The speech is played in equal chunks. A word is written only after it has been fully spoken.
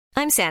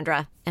I'm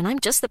Sandra, and I'm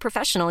just the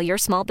professional your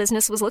small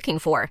business was looking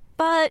for.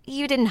 But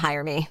you didn't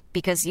hire me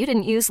because you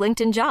didn't use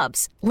LinkedIn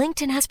Jobs.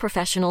 LinkedIn has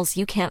professionals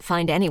you can't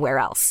find anywhere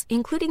else,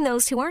 including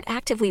those who aren't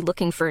actively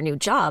looking for a new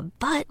job,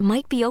 but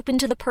might be open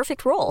to the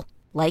perfect role,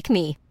 like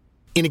me.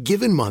 In a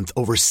given month,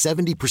 over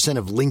 70%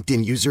 of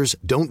LinkedIn users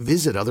don't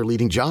visit other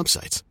leading job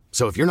sites.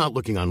 So if you're not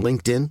looking on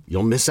LinkedIn,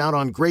 you'll miss out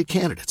on great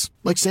candidates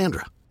like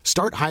Sandra.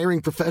 Start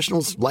hiring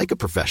professionals like a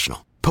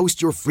professional.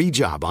 Post your free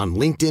job on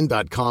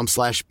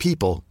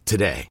linkedin.com/people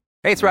today.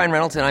 Hey, it's Ryan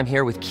Reynolds, and I'm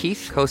here with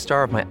Keith,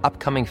 co-star of my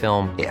upcoming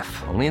film, If,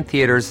 only in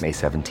theaters May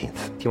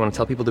 17th. Do you want to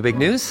tell people the big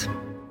news?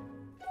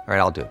 All right,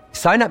 I'll do it.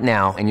 Sign up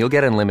now and you'll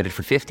get unlimited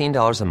for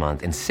 $15 a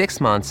month and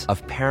 6 months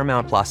of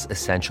Paramount Plus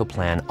Essential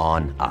Plan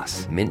on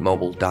us.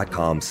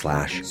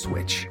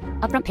 MintMobile.com/switch.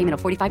 Upfront payment of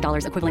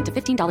 $45 equivalent to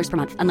 $15 per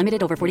month.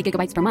 Unlimited over 40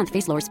 gigabytes per month.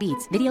 Face lower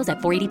speeds. Videos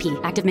at 480p.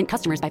 Active Mint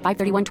customers by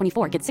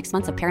 531.24 get 6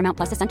 months of Paramount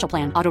Plus Essential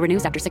Plan. Auto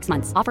renews after 6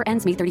 months. Offer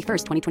ends May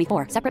 31st,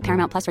 2024. Separate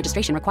Paramount Plus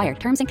registration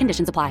required. Terms and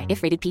conditions apply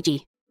if rated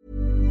PG.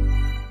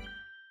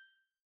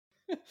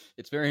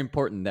 It's very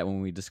important that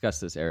when we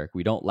discuss this, Eric,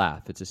 we don't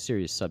laugh. It's a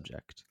serious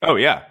subject. Oh,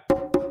 yeah.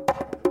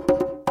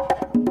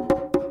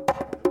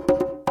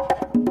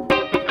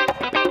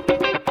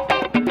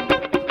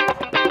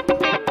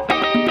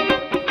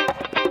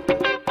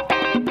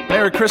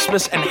 Merry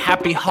Christmas and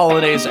happy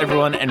holidays,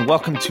 everyone, and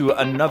welcome to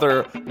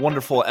another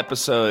wonderful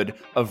episode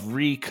of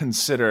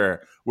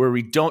Reconsider, where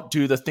we don't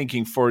do the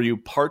thinking for you,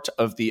 part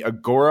of the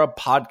Agora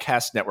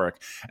Podcast Network.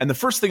 And the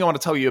first thing I want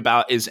to tell you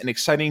about is an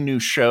exciting new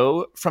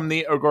show from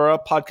the Agora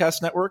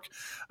Podcast Network.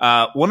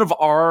 One of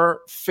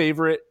our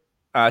favorite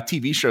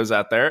TV shows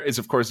out there is,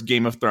 of course,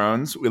 Game of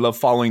Thrones. We love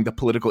following the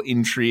political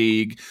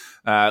intrigue.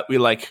 We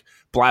like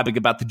blabbing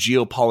about the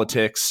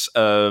geopolitics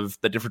of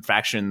the different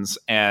factions.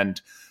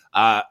 And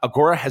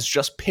Agora has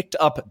just picked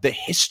up The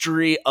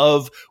History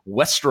of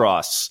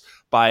Westeros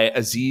by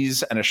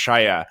Aziz and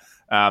Ashaya.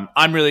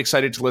 I'm really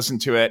excited to listen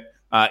to it.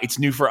 It's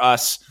new for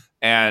us,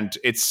 and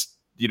it's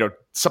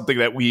something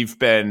that we've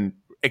been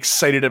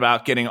excited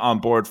about getting on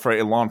board for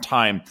a long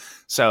time.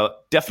 So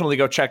definitely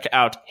go check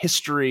out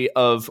History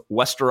of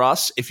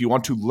Westeros if you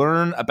want to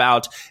learn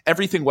about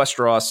everything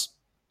Westeros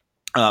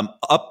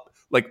up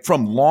like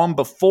from long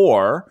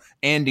before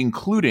and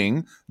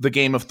including the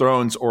Game of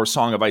Thrones or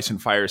Song of Ice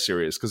and Fire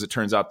series, because it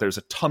turns out there's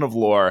a ton of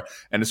lore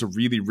and it's a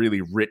really,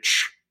 really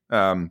rich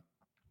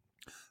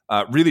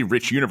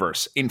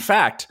universe. In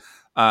fact,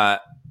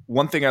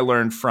 one thing I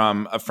learned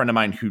from a friend of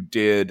mine who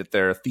did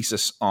their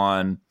thesis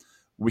on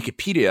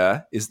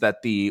Wikipedia is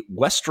that the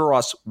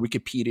Westeros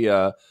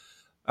Wikipedia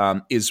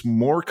is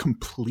more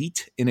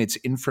complete in its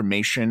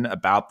information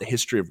about the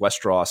history of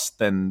Westeros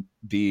than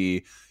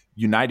the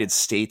United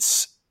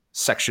States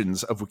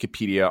sections of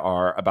Wikipedia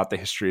are about the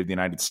history of the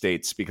United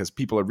States, because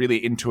people are really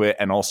into it,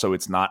 and also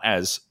it's not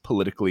as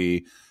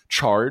politically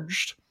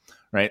charged,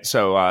 right?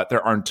 So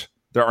there aren't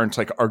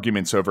like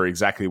arguments over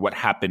exactly what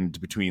happened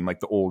between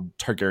like the old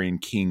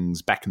Targaryen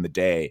kings back in the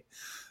day.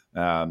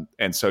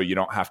 And so you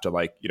don't have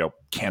to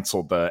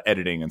cancel the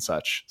editing and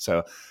such.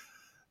 So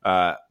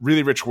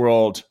really rich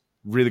world,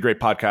 really great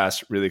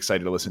podcast, really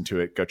excited to listen to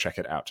it. Go check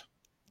it out.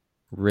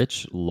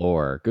 Rich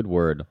lore. Good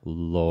word.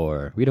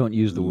 Lore. We don't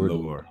use the word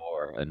lore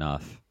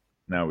enough.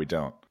 No, we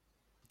don't.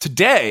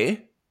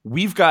 Today,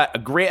 we've got a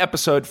great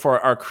episode for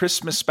our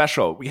Christmas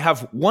special. We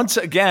have once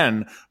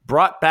again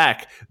brought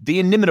back the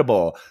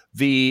inimitable,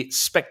 the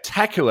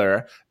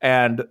spectacular,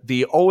 and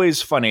the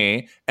always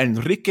funny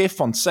Enrique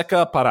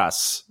Fonseca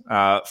Parras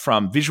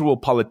from Visual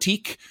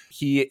Politique.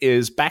 He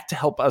is back to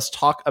help us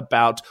talk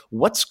about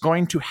what's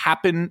going to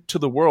happen to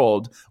the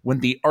world when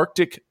the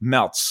Arctic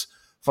melts.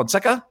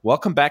 Fonseca,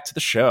 welcome back to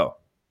the show.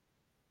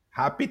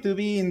 Happy to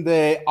be in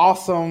the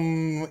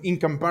awesome,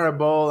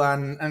 incomparable,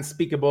 and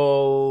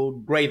unspeakable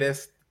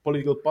greatest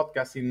political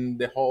podcast in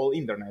the whole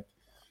internet.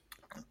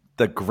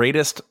 The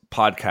greatest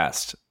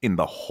podcast in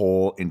the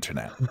whole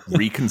internet.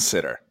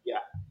 Reconsider. Yeah.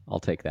 I'll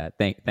take that.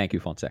 Thank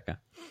you, Fonseca.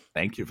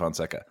 Thank you,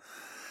 Fonseca.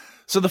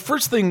 So the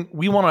first thing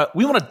we want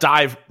to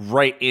dive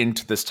right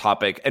into this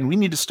topic, and we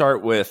need to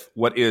start with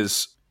what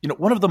is,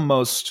 one of the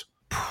most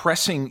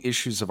pressing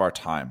issues of our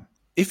time.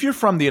 If you're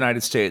from the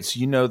United States,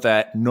 you know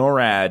that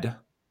NORAD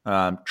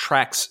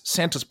tracks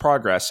Santa's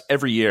progress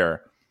every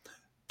year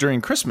during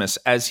Christmas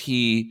as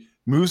he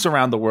moves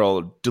around the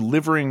world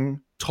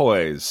delivering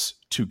toys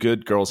to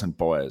good girls and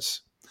boys.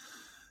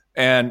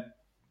 And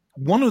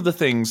one of the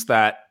things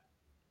that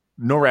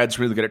NORAD's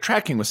really good at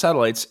tracking with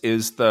satellites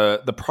is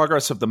the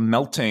progress of the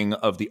melting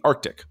of the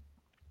Arctic.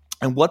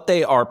 And what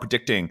they are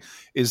predicting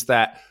is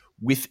that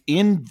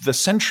within the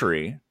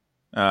century,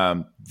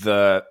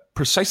 the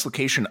precise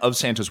location of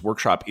Santa's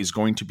workshop is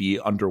going to be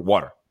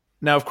underwater.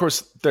 Now, of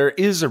course, there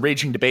is a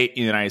raging debate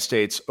in the United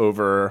States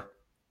over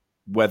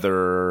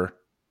whether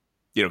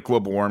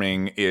global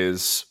warming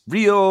is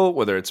real,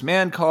 whether it's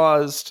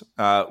man-caused.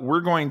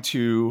 We're going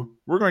to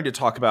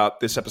talk about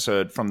this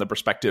episode from the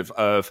perspective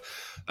of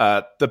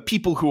the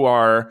people who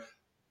are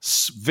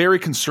very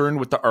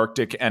concerned with the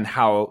Arctic and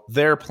how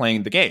they're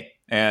playing the game.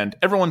 And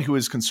everyone who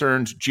is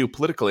concerned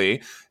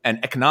geopolitically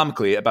and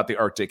economically about the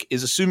Arctic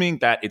is assuming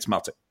that it's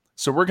melting.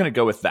 So we're going to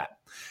go with that.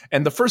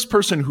 And the first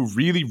person who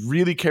really,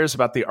 really cares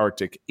about the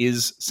Arctic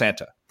is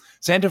Santa.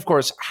 Santa, of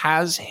course,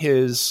 has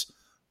his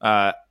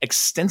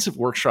extensive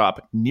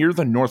workshop near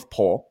the North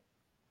Pole,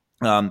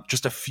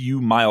 just a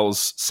few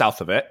miles south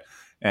of it.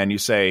 And you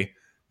say,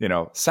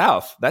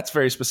 south, that's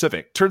very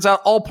specific. Turns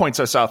out all points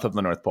are south of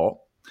the North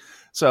Pole.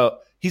 So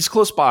he's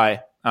close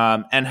by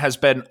and has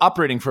been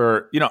operating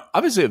for,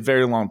 obviously a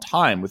very long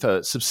time with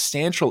a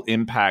substantial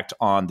impact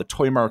on the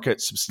toy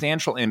market,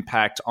 substantial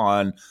impact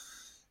on,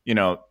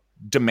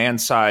 demand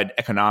side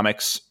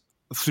economics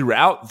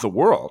throughout the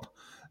world.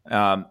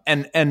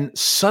 And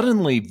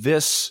suddenly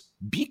this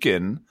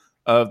beacon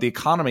of the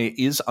economy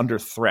is under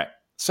threat.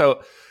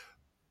 So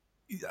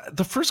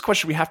the first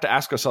question we have to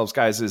ask ourselves,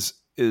 guys,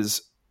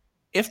 is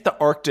if the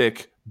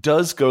Arctic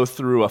does go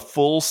through a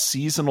full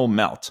seasonal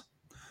melt,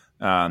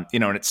 and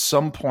at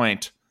some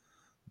point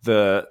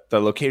the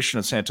location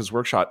of Santa's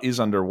workshop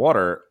is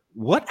underwater,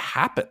 what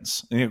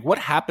happens? What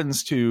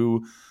happens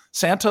to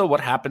Santa?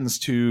 What happens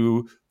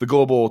to the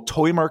global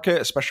toy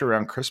market, especially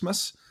around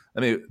Christmas?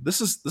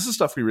 This is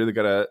stuff we really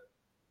gotta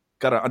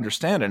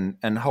understand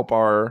and help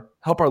our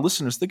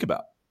listeners think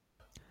about.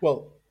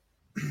 Well,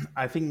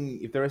 I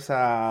think if there is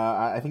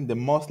I think the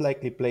most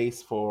likely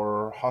place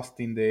for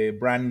hosting the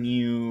brand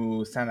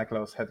new Santa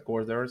Claus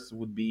headquarters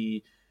would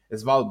be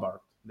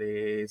Svalbard,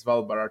 the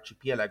Svalbard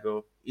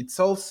archipelago. It's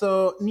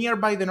also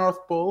nearby the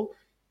North Pole.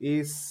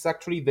 Is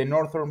actually the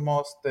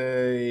northernmost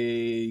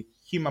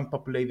human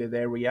populated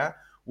area,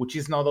 which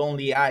is not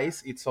only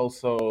ice, it's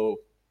also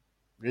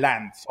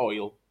land,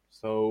 soil.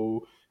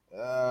 So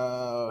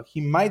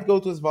he might go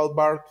to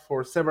Svalbard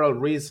for several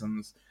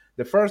reasons.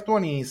 The first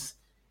one is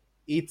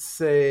it's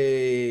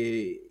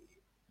under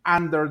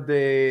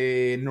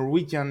the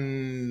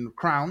Norwegian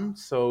crown,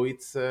 so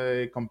it's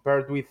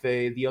compared with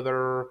the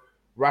other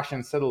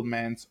Russian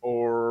settlements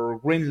or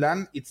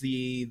Greenland, it's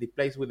the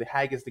place with the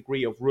highest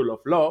degree of rule of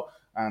law,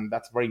 and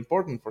that's very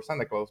important for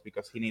Santa Claus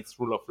because he needs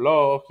rule of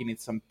law, he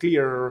needs some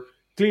clear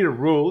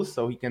rules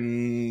so he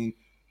can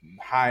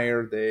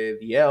hire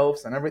the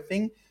elves and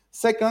everything.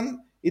 Second,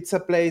 it's a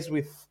place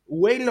with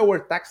way lower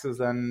taxes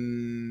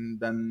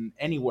than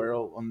anywhere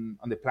on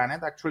the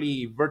planet.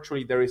 Actually,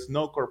 virtually there is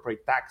no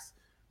corporate tax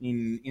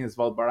in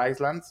Svalbard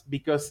Islands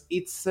because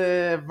it's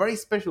a very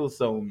special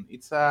zone.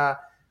 It's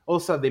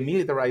also a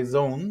demilitarized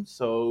zone,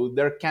 so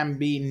there can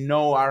be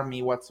no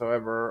army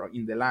whatsoever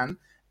in the land,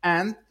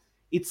 and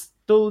it's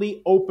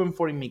totally open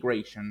for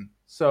immigration.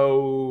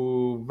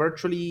 So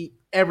virtually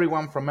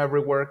everyone from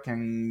everywhere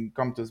can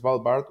come to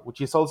Svalbard, which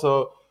is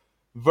also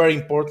very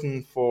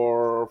important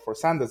for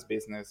Santa's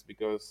business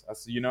because,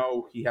 as you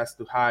know, he has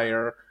to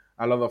hire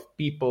a lot of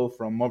people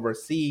from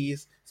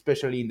overseas,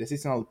 especially in the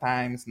seasonal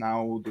times.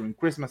 Now during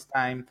Christmas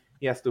time,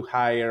 he has to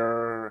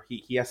hire.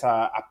 He has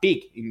a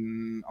peak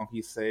on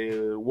his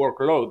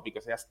workload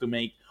because he has to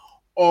make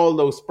all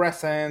those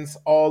presents,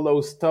 all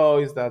those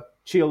toys that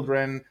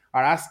children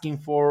are asking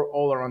for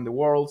all around the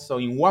world. So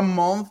in 1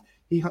 month,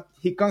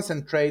 he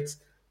concentrates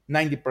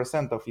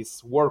 90% of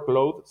his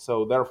workload.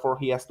 So therefore,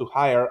 he has to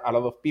hire a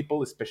lot of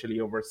people, especially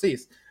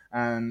overseas.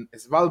 And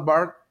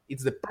Svalbard,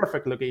 it's the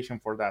perfect location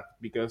for that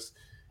because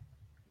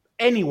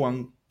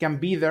anyone can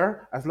be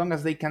there as long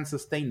as they can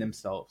sustain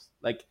themselves.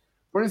 Like,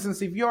 for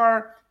instance, if you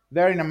are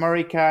there in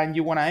America and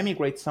you want to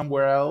emigrate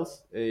somewhere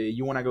else,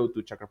 you want to go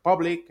to Czech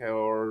Republic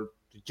or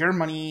to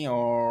Germany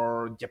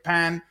or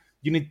Japan,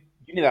 you need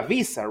a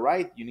visa,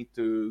 right? You need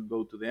to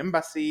go to the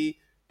embassy,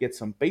 get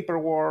some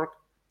paperwork.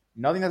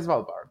 Not in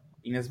Svalbard.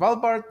 In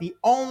Svalbard, the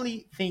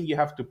only thing you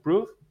have to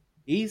prove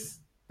is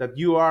that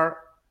you are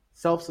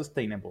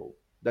self-sustainable,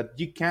 that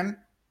you can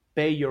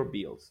pay your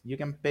bills, you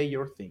can pay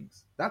your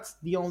things. That's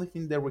the only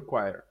thing they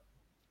require.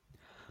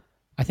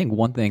 I think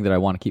one thing that I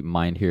want to keep in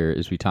mind here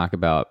is we talk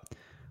about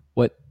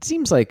what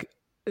seems like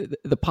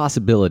the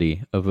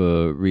possibility of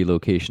a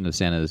relocation of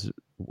Santa's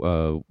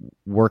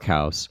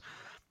workhouse.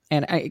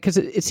 And because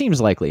it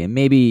seems likely, and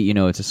maybe,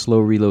 it's a slow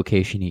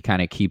relocation. He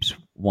kind of keeps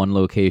one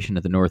location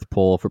at the North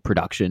Pole for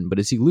production. But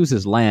as he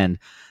loses land,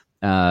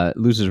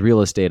 loses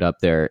real estate up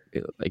there,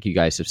 like you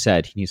guys have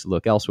said, he needs to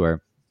look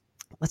elsewhere.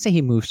 Let's say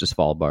he moves to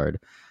Svalbard.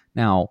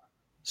 Now,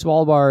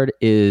 Svalbard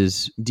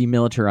is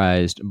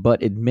demilitarized,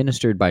 but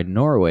administered by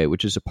Norway,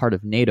 which is a part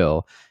of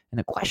NATO. And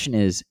the question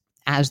is,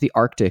 as the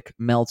Arctic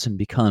melts and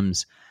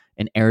becomes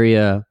an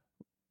area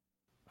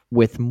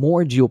with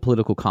more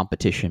geopolitical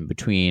competition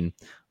between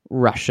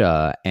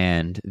Russia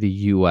and the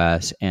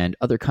U.S. and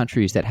other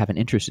countries that have an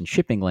interest in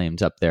shipping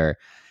lanes up there,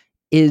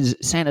 is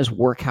Santa's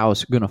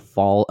workhouse going to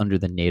fall under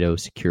the NATO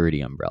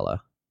security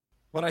umbrella?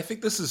 Well, I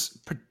think this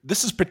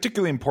is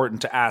particularly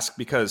important to ask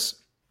because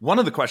one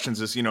of the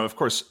questions is, of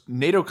course,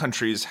 NATO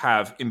countries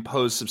have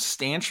imposed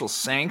substantial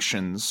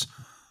sanctions,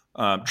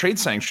 trade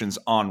sanctions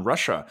on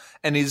Russia.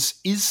 And is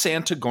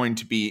Santa going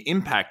to be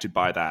impacted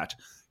by that?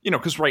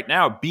 Because right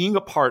now, being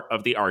a part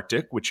of the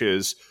Arctic, which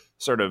is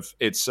sort of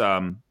its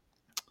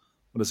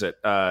what is it?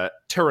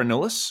 Terra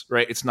nullius,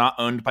 right? It's not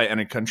owned by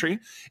any country.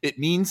 It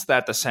means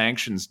that the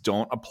sanctions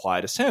don't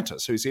apply to Santa.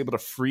 So he's able to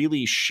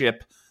freely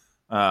ship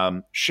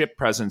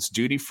presents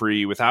duty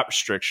free without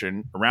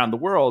restriction around the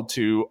world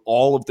to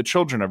all of the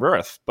children of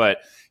Earth. But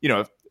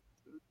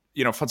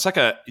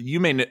Fonseca, you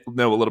may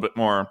know a little bit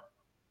more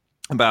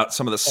about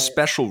some of the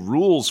special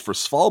rules for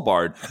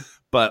Svalbard.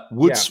 But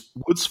would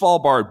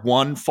Svalbard,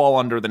 one, fall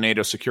under the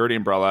NATO security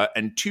umbrella,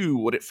 and two,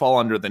 would it fall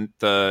under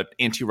the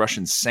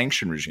anti-Russian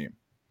sanction regime?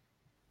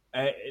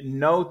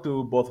 No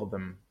to both of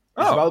them.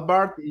 Oh.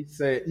 Svalbard is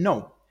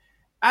no.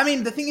 I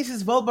mean, the thing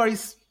is, Svalbard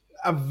is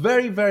a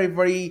very, very,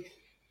 very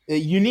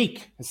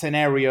unique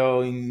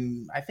scenario.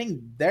 I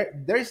think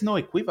there is no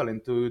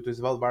equivalent to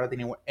Svalbard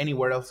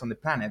anywhere else on the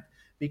planet,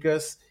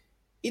 because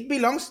it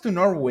belongs to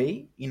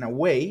Norway in a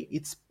way.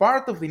 It's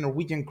part of the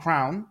Norwegian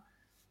crown.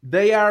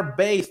 They are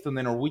based on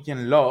the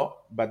Norwegian law,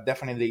 but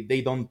definitely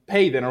they don't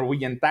pay the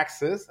Norwegian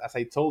taxes. As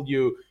I told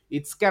you,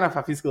 it's kind of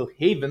a fiscal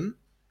haven,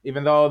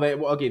 even though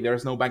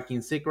there's no banking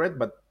secret,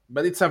 but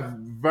it's a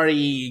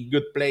very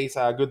good place,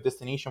 a good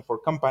destination for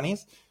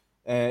companies,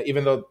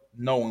 even though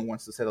no one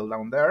wants to settle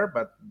down there,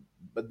 but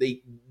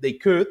they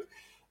could.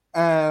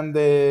 And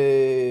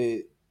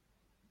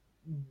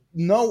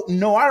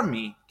no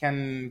army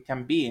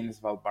can be in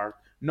Svalbard.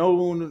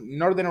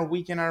 Nor the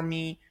Norwegian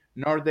army,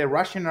 nor the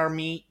Russian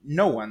army,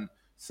 no one.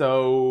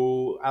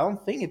 So I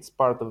don't think it's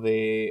part of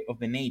the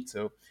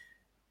NATO.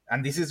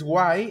 And this is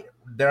why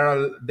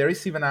there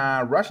is even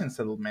a Russian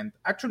settlement.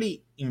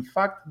 Actually, in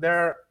fact, there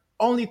are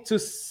only 2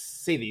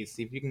 cities,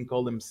 if you can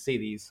call them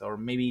cities, or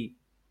maybe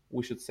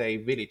we should say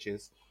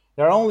villages.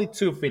 There are only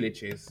 2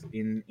 villages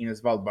in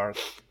Svalbard.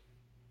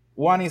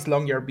 One is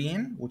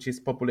Longyearbyen, which is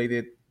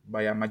populated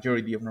by a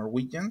majority of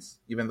Norwegians,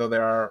 even though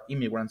there are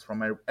immigrants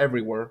from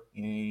everywhere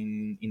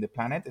in the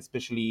planet,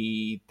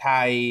 especially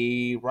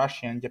Thai,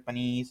 Russian,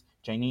 Japanese,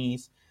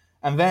 Chinese.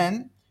 And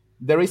then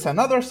there is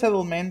another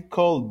settlement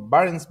called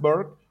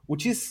Barentsburg,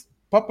 which is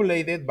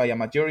populated by a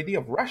majority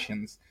of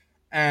Russians.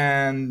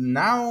 And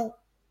now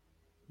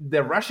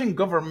the Russian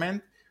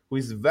government, who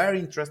is very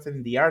interested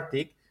in the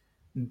Arctic,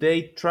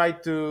 they try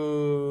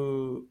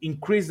to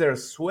increase their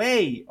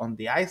sway on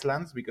the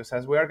islands, because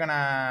as we are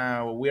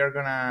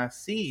gonna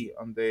see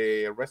on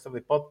the rest of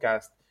the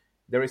podcast,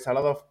 there is a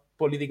lot of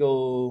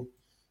political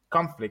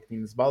conflict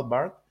in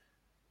Svalbard,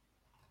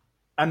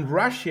 and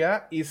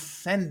Russia is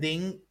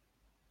sending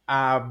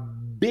a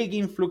big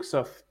influx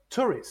of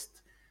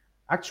tourists.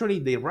 Actually,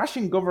 the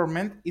Russian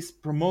government is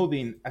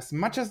promoting as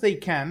much as they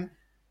can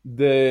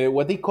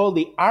what they call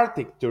the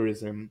Arctic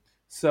tourism.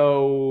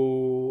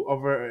 So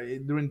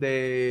in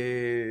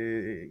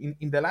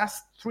the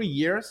last 3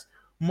 years,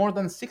 more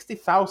than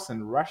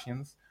 60,000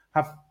 Russians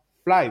have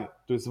flown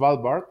to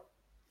Svalbard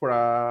for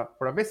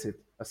a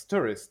visit as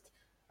tourists,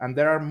 and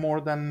there are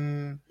more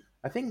than,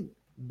 I think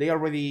they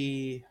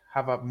already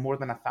have more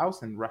than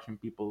 1,000 Russian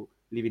people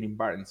living in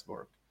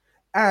Barentsburg.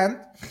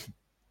 And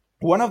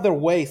one of their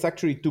ways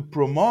actually to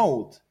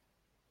promote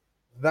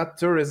that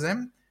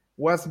tourism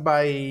was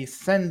by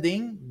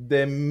sending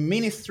the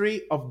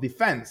Ministry of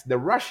Defense, the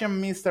Russian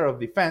Minister of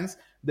Defense.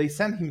 They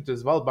sent him to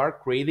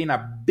Svalbard, creating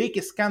a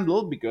big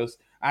scandal because,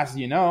 as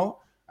you know,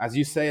 as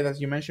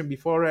you mentioned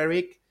before,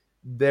 Eric,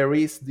 there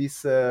is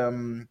this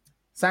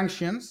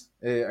sanctions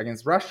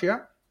against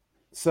Russia.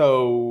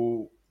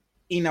 So,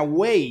 in a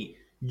way,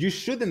 you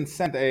shouldn't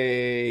send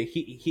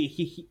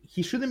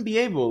he shouldn't be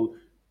able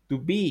to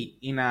be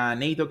in a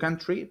NATO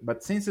country,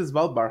 but since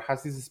Svalbard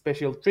has this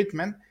special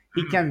treatment,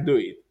 he can do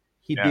it.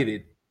 He did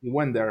it. He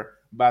went there.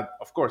 But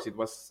of course, it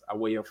was a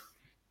way of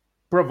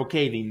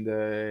provoking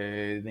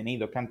the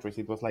NATO countries.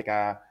 It was like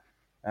a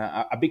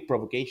big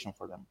provocation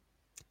for them.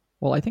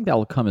 Well, I think that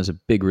will come as a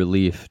big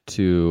relief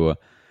to,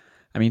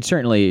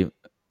 certainly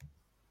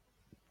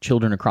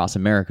children across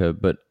America,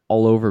 but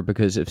all over,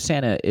 because if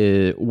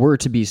Santa were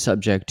to be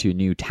subject to a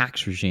new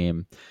tax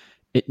regime,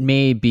 it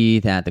may be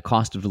that the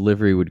cost of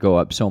delivery would go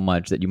up so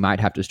much that you might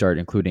have to start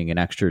including an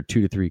extra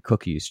 2 to 3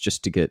 cookies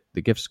just to get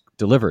the gifts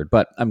delivered.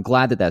 But I'm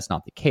glad that that's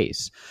not the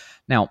case.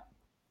 Now,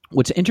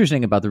 what's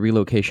interesting about the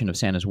relocation of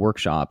Santa's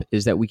workshop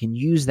is that we can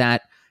use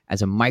that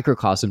as a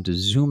microcosm to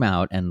zoom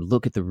out and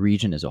look at the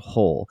region as a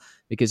whole.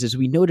 Because as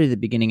we noted at the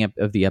beginning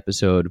of the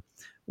episode,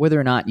 whether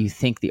or not you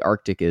think the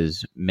Arctic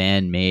is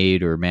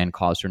man-made or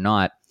man-caused or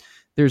not,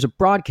 there's a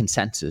broad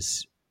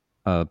consensus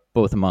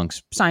both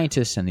amongst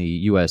scientists and the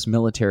U.S.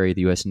 military,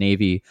 the U.S.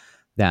 Navy,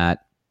 that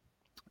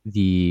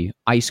the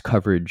ice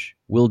coverage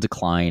will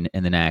decline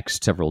in the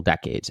next several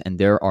decades, and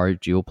there are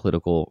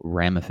geopolitical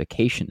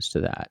ramifications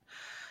to that.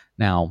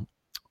 Now,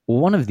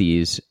 one of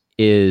these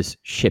is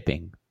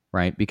shipping,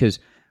 right? Because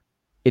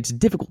it's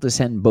difficult to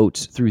send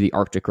boats through the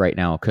Arctic right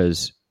now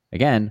because,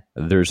 again,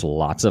 there's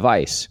lots of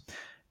ice.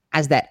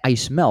 As that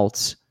ice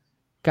melts,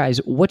 guys,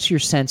 what's your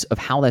sense of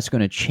how that's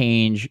going to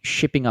change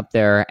shipping up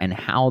there and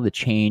how the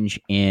change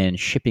in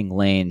shipping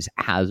lanes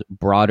has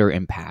broader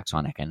impacts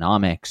on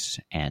economics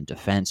and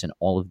defense and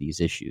all of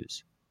these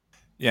issues?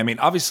 Yeah,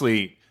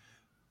 obviously,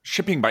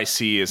 shipping by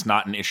sea is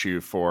not an issue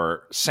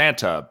for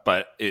Santa,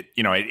 but it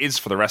is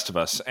for the rest of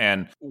us.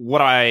 And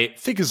what I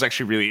think is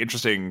actually really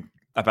interesting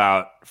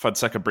about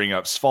Fonseca bringing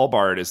up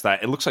Svalbard is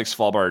that it looks like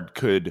Svalbard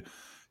could,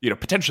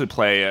 potentially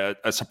play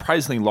a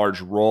surprisingly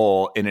large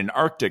role in an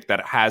Arctic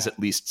that has at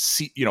least,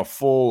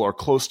 full or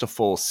close to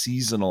full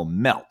seasonal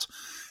melt.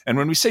 And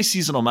when we say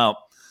seasonal melt,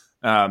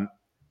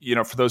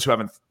 for those who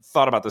haven't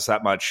thought about this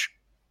that much,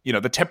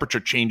 the temperature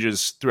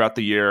changes throughout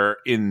the year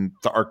in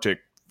the Arctic,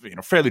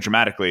 fairly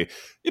dramatically,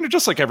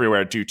 just like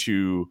everywhere due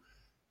to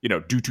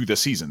the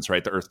seasons,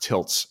 right? The Earth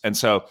tilts. And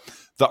so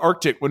the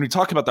Arctic, when we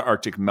talk about the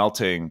Arctic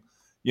melting,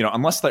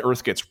 unless the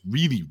Earth gets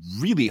really,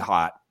 really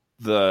hot,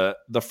 the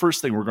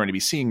first thing we're going to be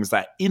seeing is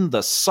that in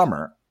the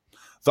summer,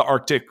 the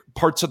Arctic,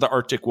 parts of the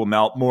Arctic will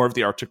melt, more of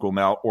the Arctic will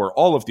melt, or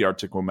all of the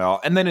Arctic will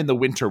melt. And then in the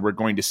winter, we're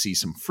going to see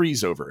some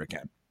freeze over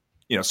again.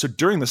 So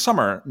during the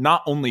summer,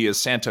 not only is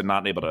Santa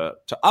not able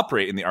to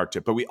operate in the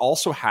Arctic, but we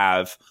also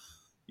have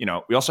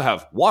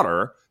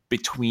water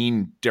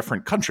between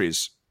different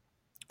countries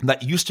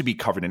that used to be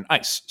covered in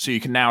ice. So you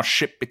can now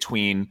ship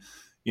between,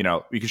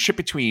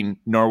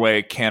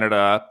 Norway,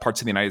 Canada,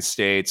 parts of the United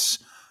States,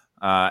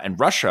 and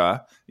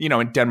Russia,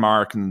 and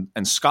Denmark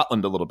and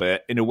Scotland a little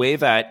bit in a way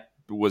that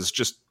was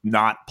just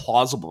not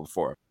plausible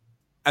before.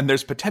 And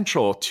there's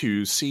potential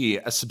to see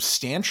a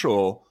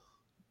substantial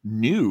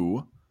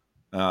new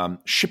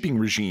shipping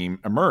regime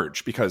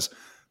emerge, because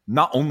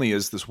not only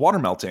is this water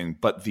melting,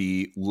 but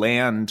the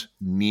land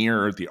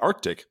near the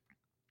Arctic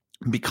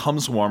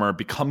becomes warmer,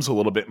 becomes a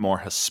little bit more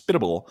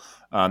hospitable.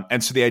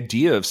 And so the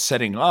idea of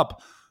setting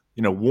up,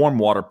 warm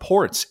water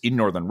ports in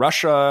northern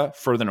Russia,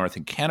 further north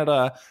in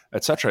Canada,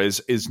 et cetera,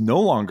 is no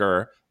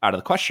longer out of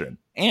the question.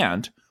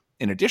 And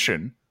in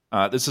addition,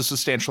 there's a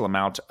substantial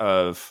amount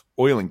of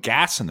oil and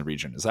gas in the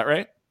region. Is that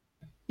right?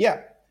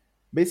 Yeah.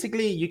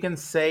 Basically, you can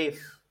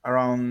save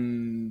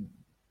around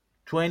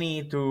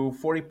 20 to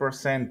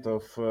 40%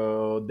 of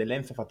the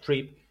length of a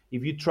trip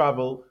if you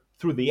travel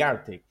through the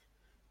Arctic.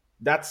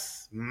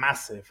 That's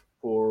massive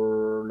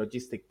for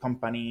logistic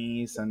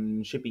companies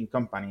and shipping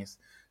companies.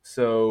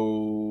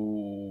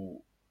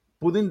 So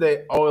putting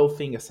the oil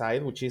thing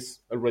aside, which is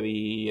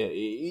already,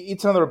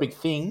 it's another big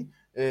thing,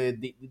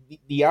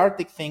 the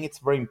Arctic thing, it's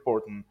very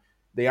important,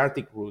 the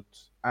Arctic route.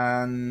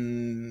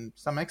 And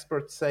some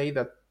experts say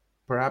that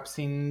perhaps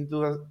in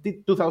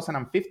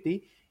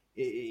 2050,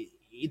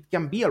 it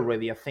can be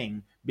already a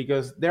thing,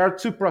 because there are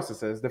two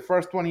processes. The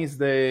first one is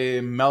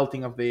the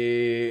melting of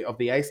the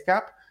ice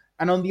cap.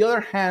 And on the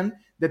other hand,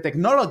 the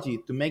technology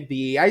to make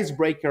the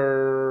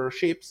icebreaker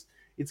ships,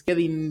 it's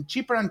getting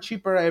cheaper and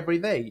cheaper every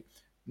day.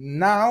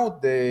 Now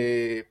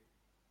the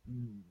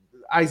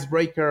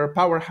icebreaker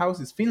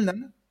powerhouse is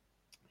Finland,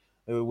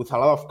 with a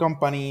lot of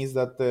companies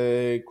that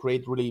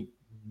create really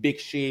big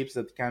ships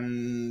that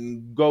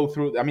can go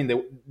through. I mean,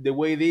 the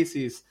way this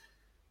is,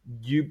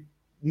 you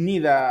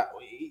need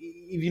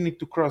if you need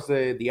to cross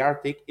the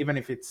Arctic, even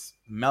if it's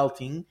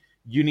melting,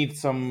 you need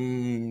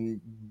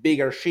some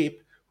bigger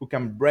ship who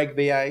can break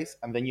the ice,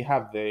 and then you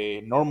have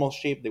the normal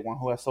ship, the one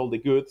who has all the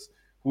goods,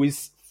 who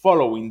is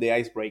following the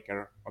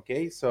icebreaker.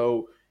 Okay,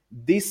 so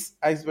these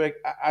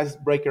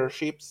icebreaker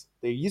ships,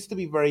 they used to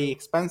be very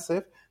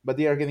expensive, but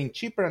they are getting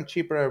cheaper and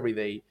cheaper every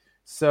day.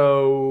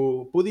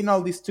 So putting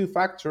all these two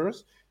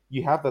factors,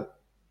 you have that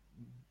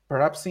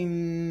perhaps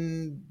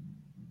in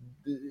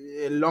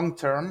long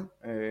term,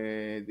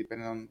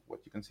 depending on what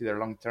you consider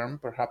long term,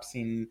 perhaps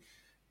in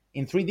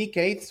 3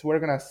 decades, we're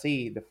going to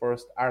see the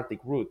first Arctic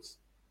routes.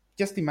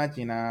 Just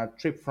imagine a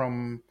trip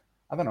from,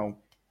 I don't know,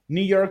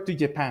 New York to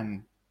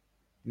Japan.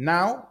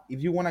 Now,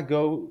 if you want to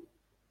go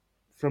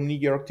from New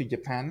York to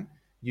Japan,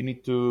 you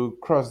need to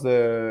cross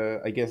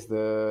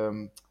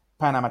the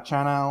Panama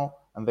Channel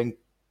and then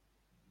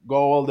go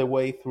all the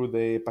way through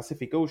the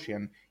Pacific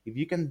Ocean. If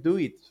you can do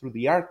it through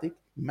the Arctic,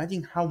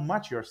 imagine how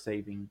much you're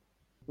saving.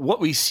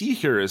 What we see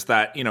here is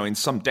that, in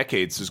some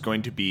decades there's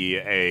going to be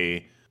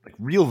a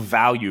real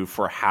value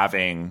for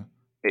having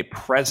a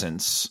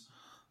presence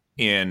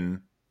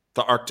in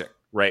the Arctic,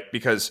 right?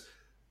 Because,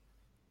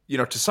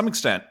 to some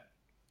extent,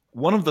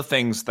 one of the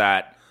things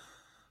that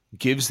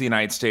gives the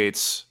United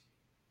States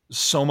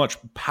so much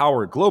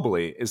power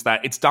globally is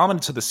that its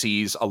dominance of the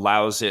seas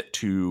allows it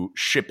to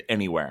ship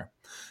anywhere.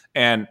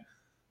 And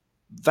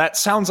that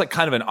sounds like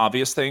kind of an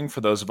obvious thing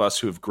for those of us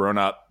who have grown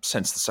up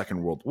since the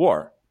Second World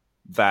War,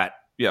 that,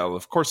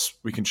 of course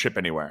we can ship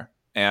anywhere.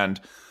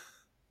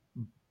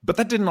 But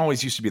that didn't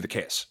always used to be the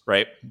case,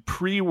 right?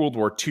 Pre-World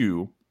War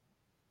II,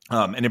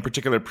 and in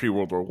particular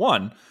pre-World War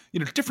I,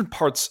 different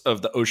parts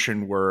of the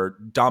ocean were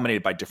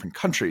dominated by different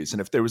countries. And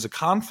if there was a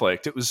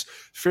conflict, it was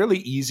fairly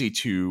easy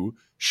to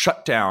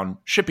shut down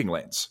shipping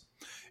lanes.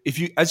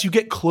 As you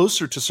get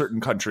closer to certain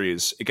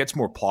countries, it gets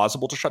more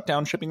plausible to shut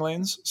down shipping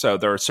lanes. So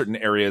there are certain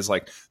areas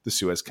like the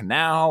Suez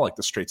Canal, like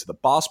the Straits of the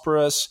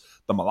Bosporus,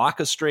 the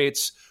Malacca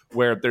Straits,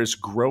 where there's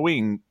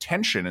growing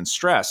tension and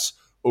stress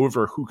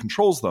over who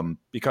controls them,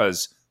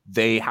 because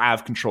they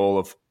have control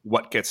of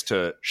what gets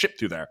to ship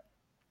through there.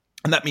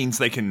 And that means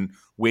they can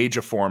wage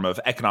a form of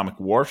economic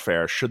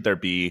warfare should there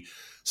be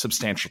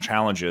substantial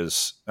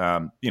challenges,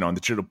 in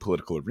the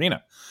geopolitical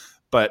arena.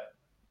 But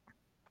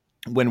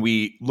when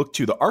we look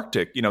to the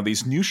Arctic,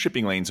 these new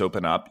shipping lanes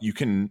open up. You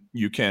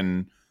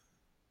can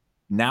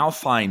now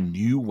find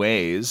new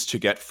ways to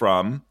get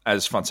from,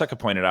 as Fonseca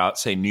pointed out,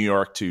 say New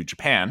York to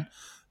Japan.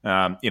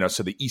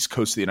 So the east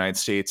coast of the United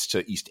States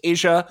to East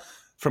Asia,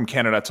 from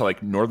Canada to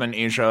like Northern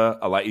Asia,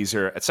 a lot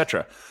easier,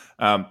 etc.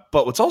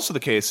 But what's also the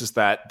case is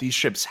that these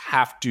ships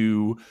have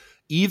to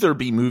either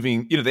be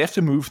moving, they have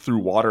to move through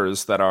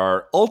waters that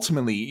are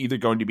ultimately either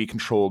going to be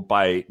controlled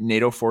by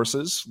NATO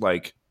forces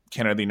like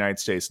Canada, the United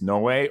States,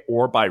 Norway,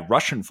 or by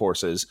Russian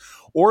forces,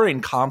 or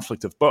in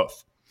conflict of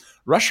both.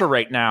 Russia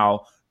right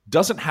now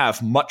doesn't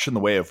have much in the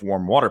way of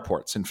warm water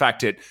ports. In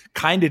fact, it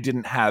kind of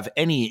didn't have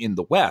any in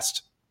the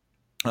West,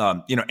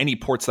 any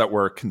ports that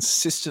were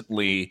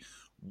consistently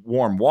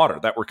warm water,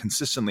 that were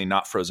consistently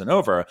not frozen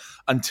over,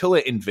 until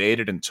it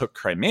invaded and took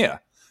Crimea.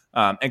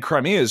 And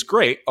Crimea is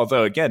great,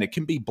 although again, it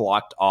can be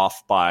blocked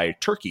off by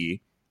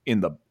Turkey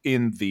in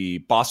the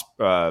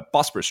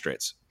Bosporus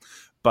Straits.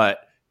 But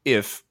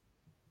if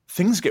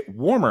things get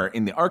warmer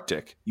in the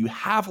Arctic, you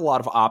have a lot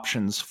of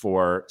options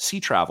for sea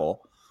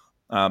travel,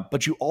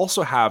 but you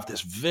also have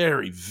this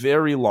very,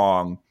 very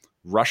long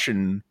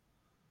Russian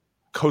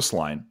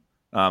coastline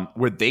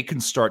where they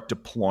can start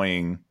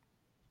deploying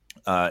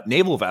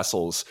naval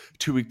vessels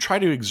to try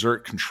to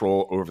exert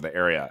control over the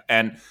area.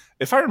 And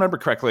if I remember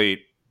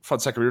correctly,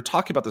 Fonseca, we were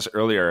talking about this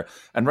earlier,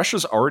 and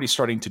Russia's already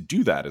starting to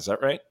do that. Is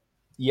that right?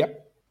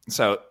 Yep.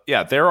 So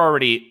yeah, they're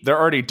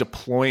already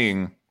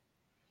deploying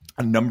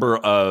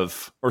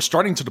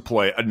starting to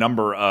deploy a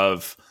number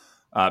of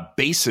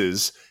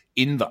bases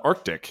in the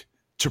Arctic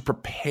to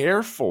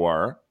prepare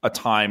for a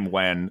time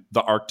when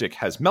the Arctic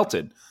has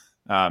melted,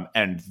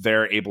 and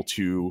they're able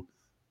to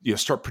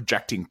start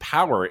projecting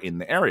power in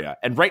the area.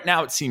 And right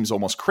now it seems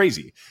almost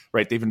crazy,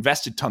 right? They've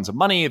invested tons of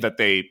money that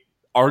they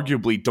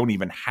arguably don't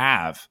even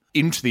have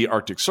into the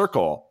Arctic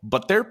Circle,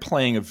 but they're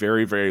playing a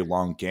very, very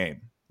long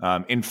game.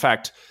 In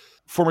fact,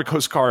 former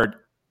Coast Guard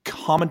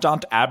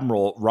Commandant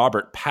Admiral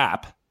Robert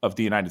Papp of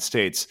the United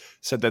States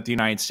said that the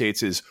United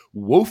States is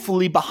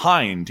woefully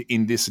behind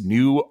in this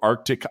new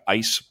Arctic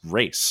ice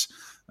race.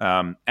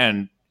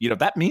 And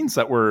that means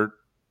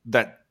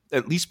that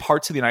at least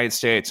parts of the United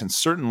States, and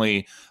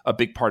certainly a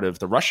big part of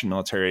the Russian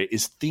military,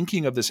 is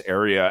thinking of this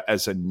area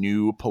as a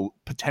new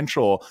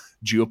potential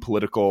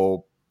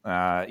geopolitical,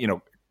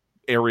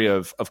 area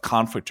of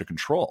conflict or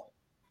control.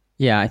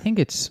 Yeah, I think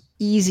it's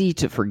easy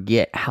to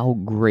forget how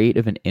great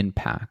of an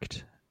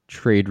impact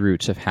trade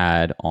routes have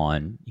had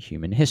on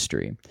human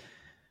history.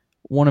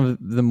 One of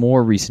the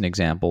more recent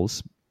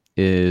examples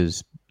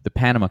is the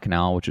Panama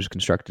Canal, which was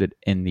constructed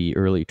in the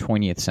early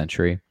 20th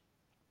century.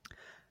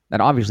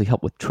 That obviously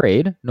helped with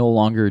trade. No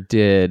longer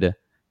did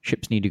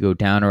ships need to go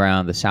down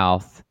around the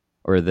south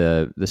or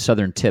the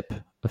southern tip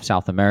of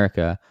South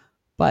America,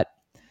 but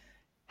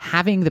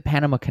having the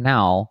Panama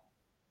Canal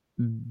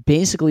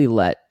basically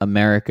let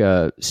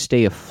America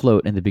stay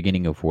afloat in the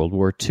beginning of World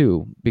War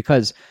II,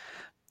 because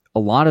a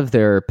lot of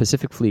their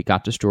Pacific fleet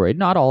got destroyed.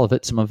 Not all of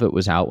it. Some of it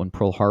was out when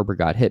Pearl Harbor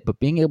got hit. But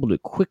being able to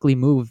quickly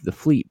move the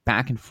fleet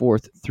back and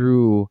forth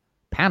through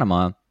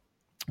Panama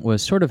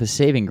was sort of a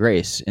saving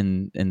grace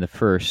in the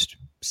first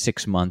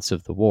 6 months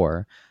of the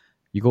war.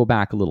 You go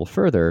back a little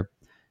further,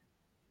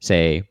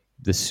 say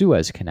the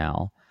Suez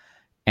Canal,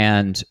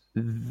 and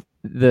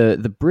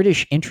the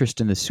British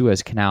interest in the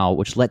Suez Canal,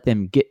 which let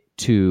them get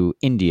to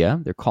India,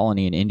 their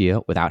colony in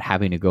India, without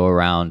having to go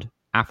around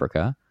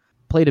Africa,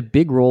 played a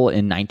big role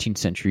in 19th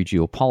century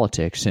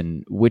geopolitics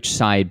and which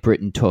side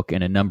Britain took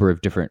in a number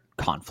of different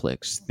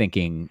conflicts,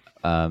 thinking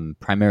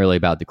primarily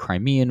about the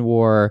Crimean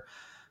War,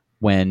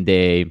 when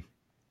they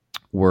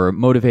were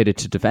motivated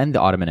to defend the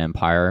Ottoman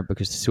Empire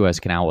because the Suez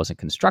Canal wasn't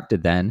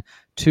constructed then,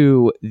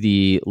 to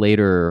the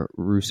later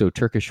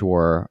Russo-Turkish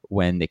War,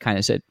 when they kind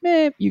of said,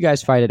 you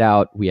guys fight it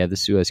out, we have the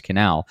Suez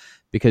Canal,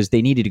 because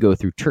they needed to go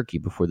through Turkey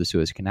before the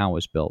Suez Canal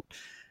was built.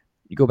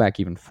 You go back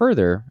even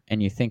further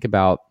and you think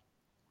about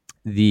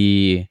in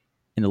the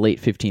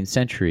late 15th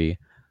century,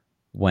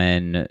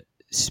 when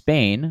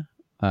Spain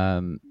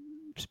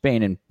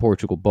and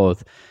Portugal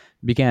both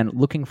began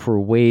looking for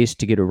ways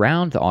to get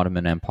around the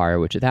Ottoman Empire,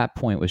 which at that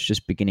point was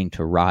just beginning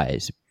to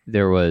rise.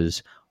 There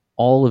was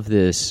all of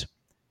this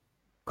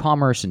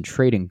commerce and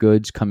trade in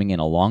goods coming in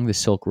along the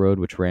Silk Road,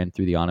 which ran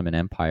through the Ottoman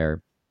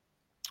Empire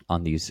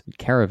on these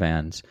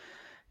caravans.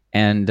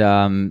 And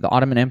the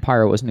Ottoman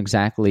Empire wasn't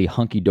exactly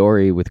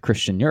hunky-dory with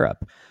Christian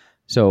Europe.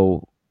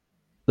 So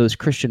those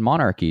Christian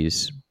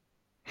monarchies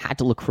had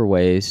to look for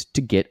ways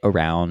to get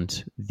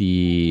around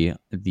the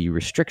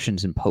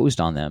restrictions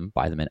imposed on them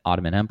by the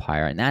Ottoman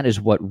Empire. And that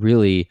is what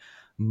really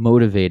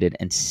motivated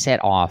and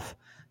set off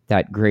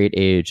that great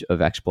age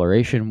of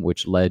exploration,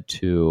 which led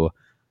to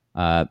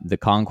the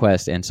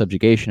conquest and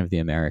subjugation of the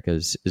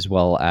Americas, as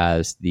well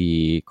as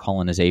the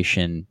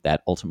colonization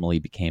that ultimately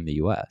became the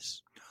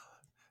U.S.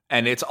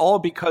 And it's all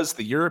because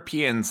the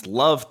Europeans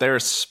love their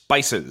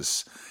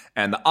spices.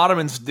 And the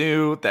Ottomans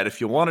knew that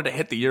if you wanted to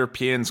hit the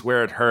Europeans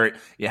where it hurt,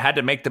 you had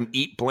to make them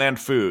eat bland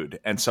food.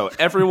 And so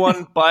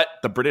everyone but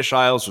the British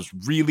Isles was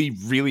really,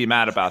 really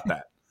mad about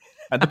that.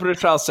 And the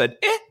British Isles said,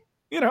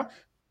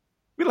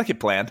 we like it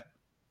bland.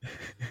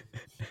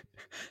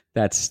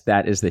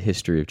 That is the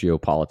history of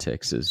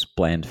geopolitics, is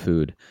bland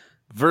food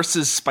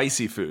versus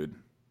spicy food.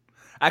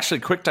 Actually,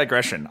 quick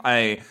digression.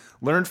 I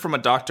learned from a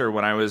doctor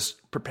when I was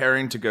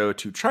preparing to go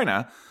to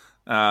China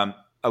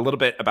a little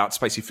bit about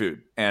spicy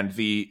food. And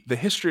the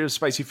history of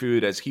spicy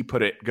food, as he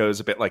put it, goes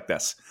a bit like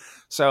this.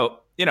 So,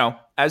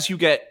 as you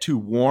get to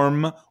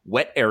warm,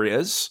 wet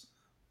areas,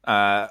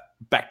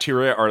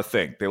 bacteria are a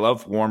thing. They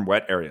love warm,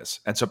 wet areas.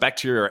 And so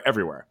bacteria are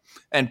everywhere.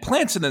 And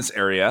plants in this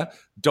area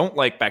don't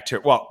like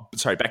bacteria. Well,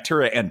 sorry,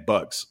 bacteria and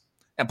bugs.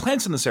 And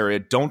plants in this area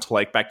don't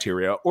like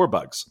bacteria or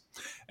bugs.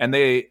 And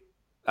they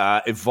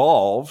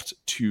evolved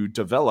to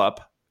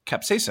develop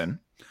capsaicin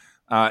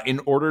in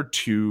order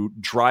to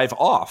drive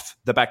off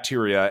the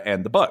bacteria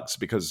and the bugs,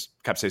 because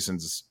capsaicin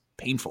is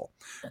painful.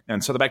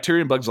 And so the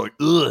bacteria and bugs are like,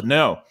 ugh,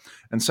 no.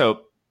 And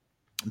so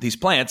these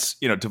plants,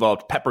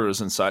 developed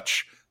peppers and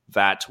such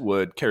that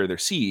would carry their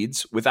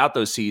seeds without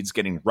those seeds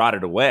getting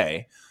rotted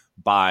away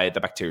by the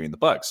bacteria and the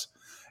bugs.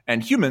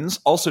 And humans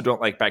also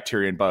don't like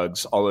bacteria and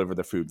bugs all over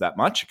their food that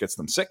much. It gets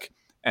them sick.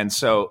 And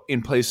so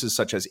in places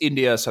such as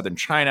India, southern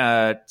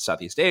China,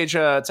 Southeast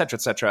Asia,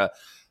 et cetera,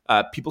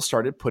 people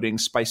started putting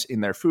spice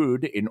in their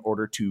food in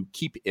order to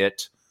keep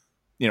it,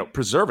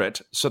 preserve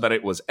it so that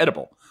it was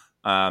edible.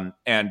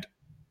 And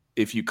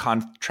if you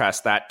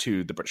contrast that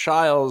to the British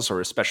Isles, or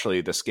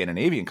especially the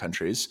Scandinavian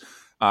countries,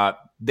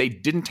 they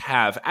didn't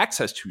have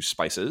access to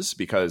spices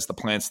because the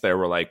plants there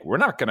were like, we're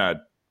not going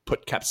to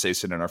put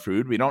capsaicin in our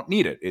food. We don't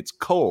need it. It's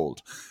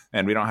cold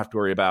and we don't have to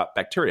worry about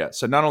bacteria.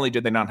 So not only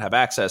did they not have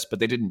access, but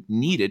they didn't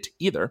need it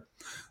either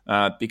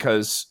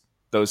because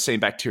those same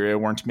bacteria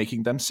weren't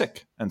making them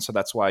sick. And so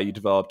that's why you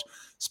developed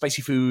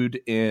spicy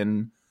food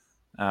in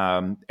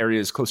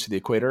areas close to the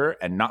equator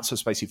and not so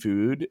spicy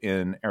food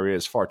in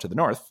areas far to the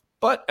north.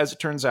 But as it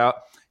turns out,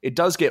 it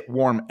does get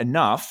warm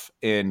enough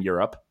in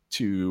Europe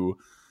to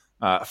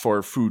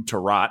for food to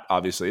rot,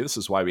 obviously. This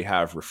is why we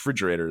have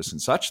refrigerators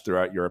and such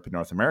throughout Europe and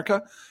North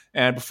America.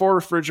 And before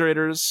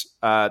refrigerators,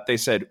 they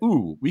said,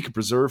 ooh, we could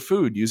preserve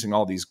food using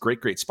all these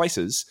great, great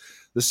spices.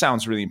 This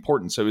sounds really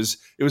important. So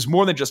it was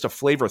more than just a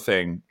flavor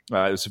thing.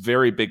 It was a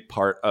very big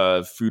part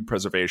of food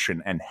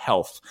preservation and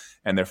health,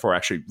 and therefore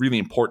actually really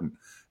important.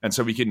 And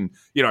so we can,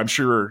 I'm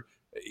sure,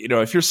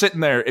 if you're sitting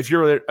there, if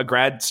you're a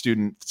grad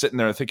student sitting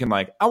there thinking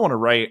like, I want to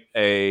write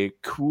a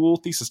cool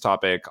thesis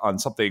topic on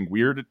something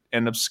weird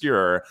and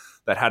obscure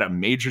that had a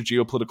major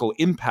geopolitical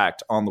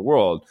impact on the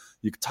world,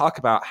 you could talk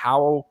about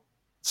how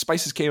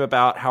spices came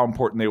about, how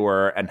important they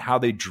were, and how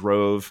they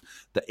drove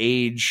the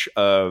age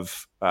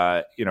of,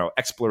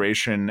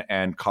 exploration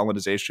and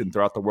colonization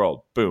throughout the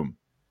world. Boom.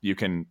 You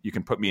can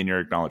put me in your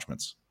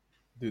acknowledgments.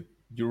 Dude,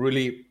 you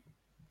really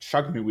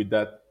shocked me with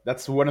that.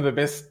 That's one of the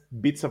best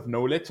bits of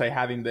knowledge I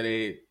had in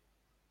the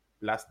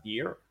last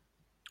year.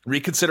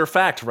 Reconsider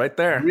fact right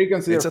there.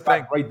 Reconsider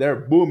fact right there.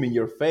 Boom, in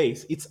your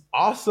face. It's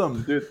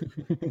awesome,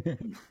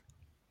 dude.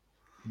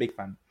 Big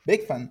fan.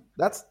 Big fan.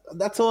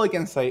 That's all I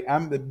can say.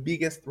 I'm the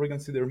biggest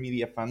Reconsider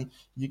Media fan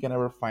you can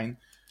ever find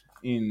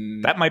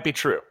in... That might be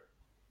true.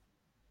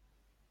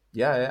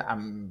 Yeah,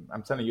 I'm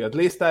telling you, at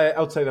least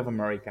outside of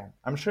America.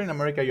 I'm sure in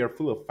America you're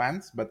full of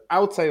fans, but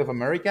outside of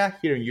America,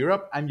 here in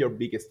Europe, I'm your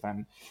biggest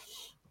fan.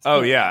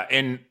 Oh yeah,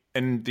 in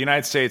the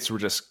United States, we're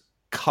just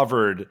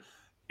covered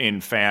in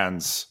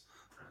fans.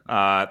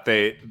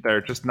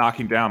 They're just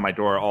knocking down my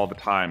door all the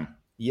time.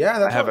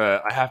 Yeah,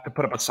 I have to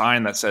put up a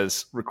sign that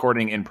says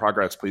 "Recording in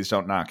progress. Please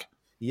don't knock."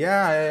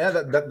 Yeah.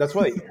 That's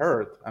what I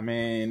heard. I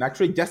mean,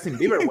 actually, Justin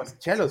Bieber was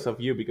jealous of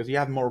you because you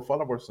had more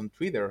followers on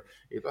Twitter.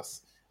 It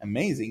was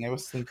amazing. I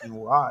was thinking,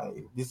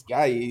 why this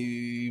guy?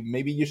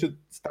 Maybe you should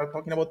start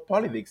talking about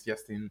politics,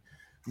 Justin.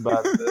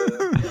 But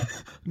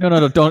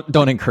no,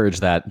 don't encourage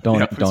that.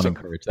 Don't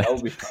encourage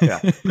that. Yeah,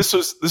 this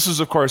was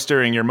of course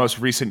during your most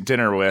recent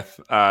dinner with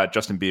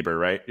Justin Bieber,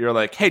 right? You're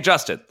like, hey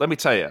Justin, let me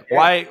tell you,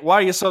 why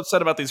are you so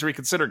upset about these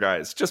Reconsider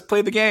guys? Just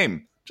play the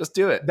game. Just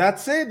do it.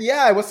 That's it.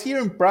 Yeah, I was here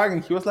in Prague,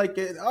 and he was like,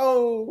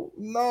 "Oh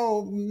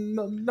no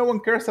one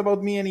cares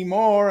about me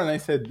anymore." And I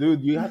said,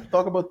 "Dude, you have to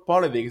talk about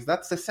politics.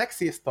 That's the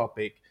sexiest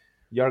topic.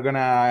 You're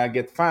gonna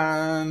get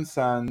fans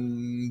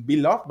and be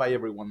loved by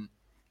everyone,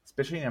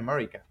 especially in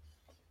America."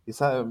 It's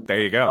a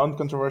there you go,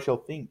 uncontroversial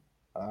thing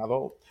at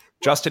all.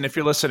 Justin, if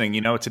you're listening,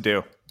 you know what to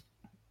do.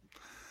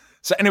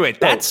 So anyway,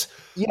 that's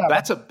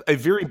a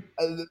very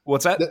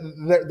what's that?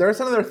 There's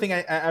another thing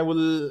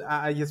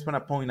I just want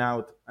to point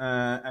out,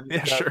 and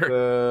yeah,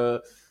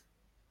 sure.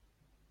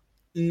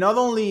 Not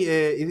only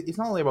it's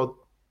not only about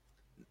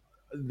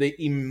the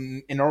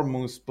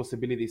enormous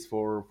possibilities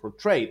for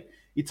trade.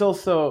 It's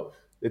also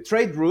the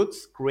trade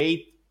routes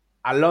create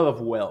a lot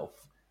of wealth.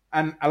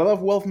 And a lot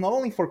of wealth not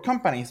only for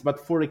companies, but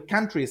for the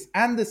countries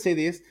and the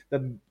cities that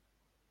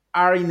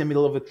are in the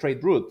middle of the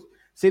trade route.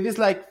 Cities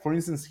like, for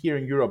instance, here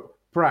in Europe,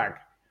 Prague.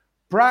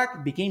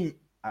 Prague became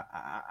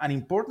an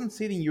important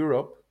city in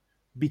Europe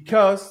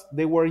because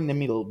they were in the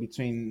middle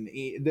between.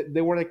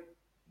 They were a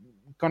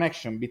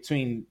connection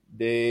between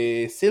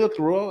the Silk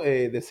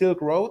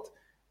Road,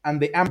 and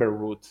the Amber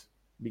Route,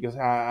 because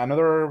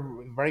another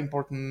very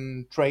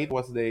important trade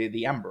was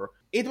the amber.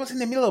 It was in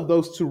the middle of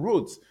those two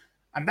routes,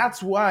 and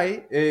that's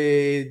why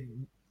it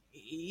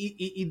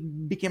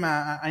became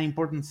an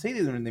important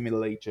city during the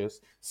Middle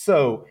Ages.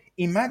 So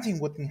imagine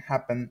what can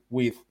happen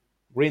with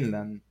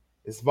Greenland,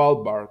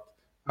 Svalbard,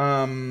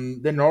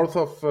 the north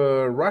of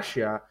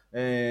Russia,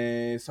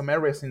 some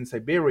areas in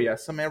Siberia,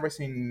 some areas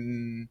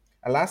in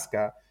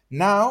Alaska.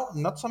 Now,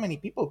 not so many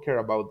people care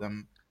about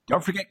them.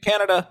 Don't forget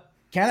Canada.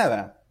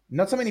 Canada.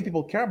 Not so many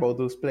people care about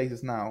those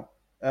places now,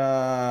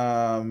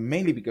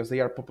 mainly because they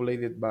are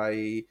populated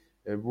by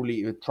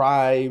really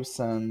tribes,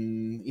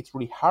 and it's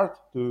really hard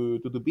to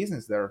do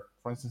business there.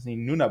 For instance,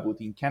 in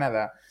Nunavut, in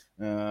Canada,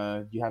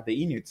 you have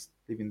the Inuits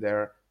living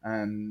there,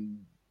 and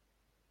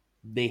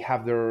they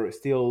have their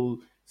still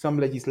some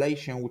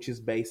legislation which is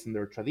based on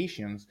their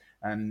traditions,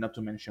 and not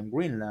to mention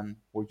Greenland,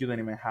 where you don't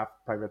even have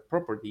private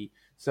property.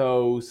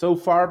 So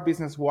far,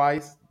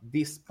 business-wise,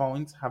 these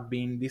points have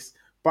been, these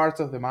parts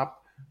of the map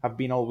have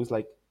been always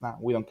like, nah,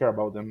 we don't care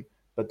about them.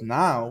 But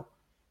now,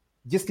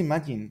 just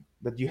imagine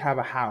that you have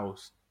a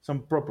house,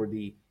 some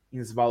property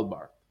in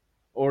Svalbard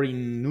or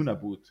in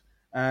Nunavut,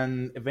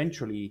 and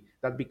eventually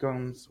that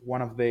becomes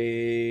one of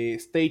the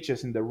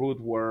stages in the route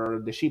where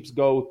the ships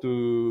go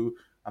to,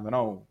 I don't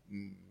know,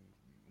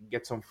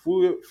 get some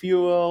fuel,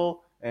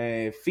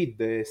 feed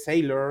the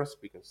sailors,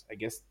 because I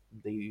guess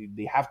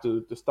they have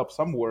to stop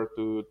somewhere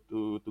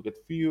to get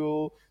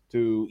fuel,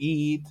 to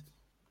eat,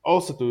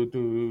 also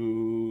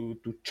to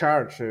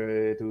charge,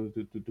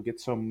 to get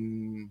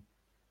some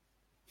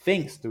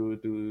things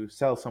to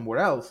sell somewhere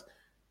else.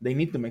 They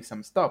need to make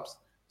some stops.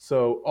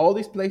 So all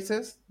these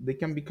places, they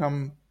can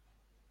become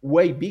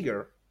way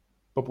bigger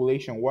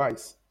population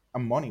wise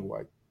and money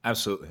wise.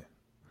 Absolutely.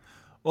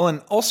 Well,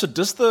 and also,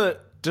 does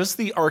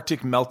the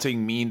Arctic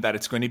melting mean that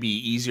it's going to be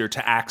easier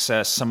to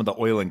access some of the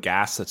oil and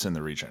gas that's in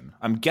the region?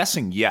 I'm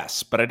guessing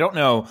yes, but I don't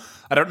know.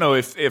 I don't know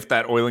if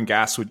that oil and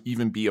gas would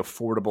even be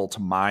affordable to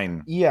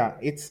mine. Yeah,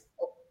 it's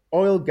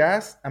oil,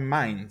 gas, and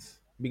mines,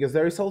 because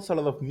there is also a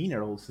lot of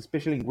minerals,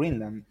 especially in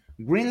Greenland.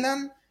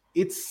 Greenland,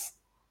 it's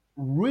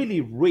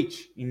really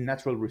rich in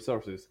natural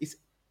resources. It's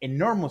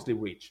enormously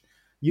rich.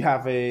 You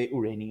have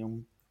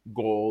uranium,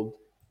 gold,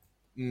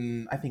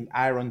 I think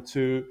iron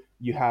too.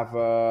 You have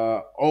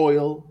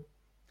oil.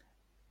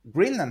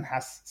 Greenland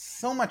has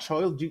so much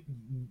oil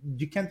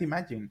you can't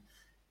imagine.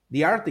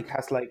 The Arctic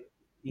has like,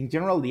 in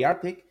general, the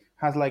Arctic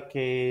has like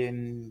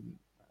 19%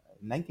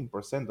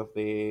 of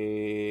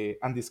the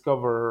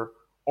undiscovered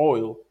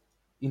oil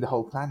in the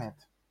whole planet.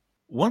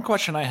 One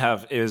question I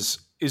have is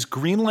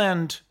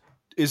Greenland,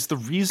 is the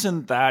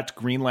reason that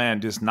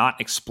Greenland is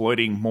not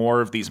exploiting more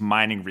of these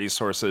mining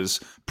resources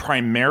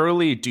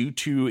primarily due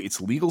to its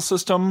legal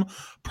system,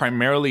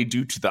 primarily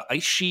due to the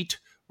ice sheet,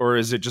 or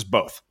is it just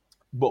both?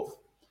 Both.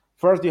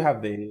 First, you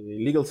have the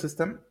legal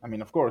system. I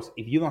mean, of course,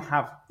 if you don't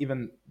have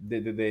even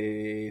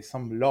the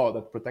some law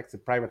that protects the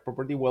private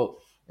property, well,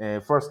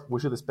 first we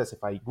should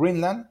specify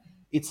Greenland.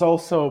 It's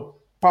also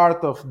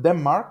part of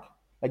Denmark,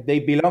 like they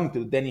belong to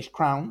the Danish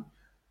crown,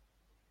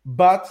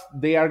 but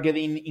they are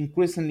getting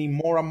increasingly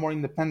more and more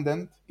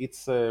independent.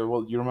 It's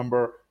well, you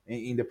remember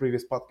in the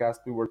previous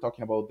podcast we were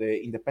talking about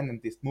the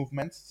independentist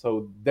movements.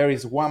 So there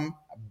is one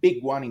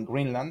big one in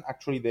Greenland.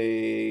 Actually,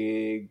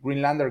 the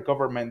Greenlander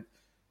government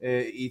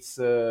it's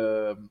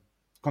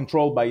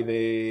controlled by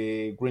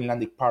the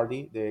Greenlandic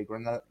Party, the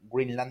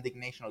Greenlandic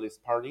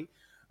Nationalist Party,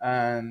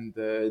 and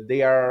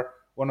they are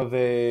one of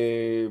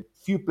the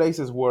few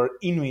places where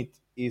Inuit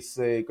is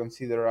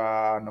considered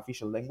an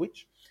official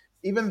language.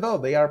 Even though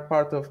they are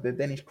part of the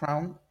Danish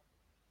crown,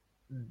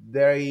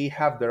 they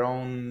have their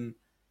own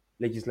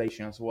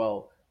legislation as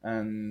well,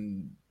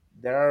 and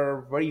there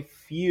are very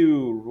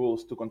few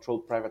rules to control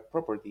private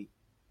property.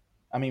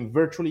 I mean,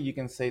 virtually you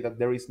can say that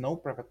there is no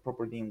private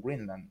property in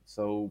Greenland,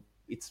 so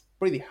it's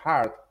pretty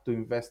hard to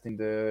invest in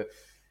the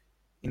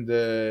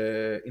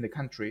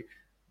country.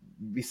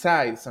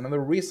 Besides, another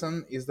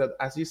reason is that,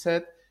 as you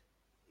said,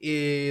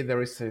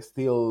 there is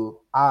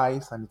still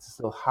ice, and it's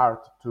still hard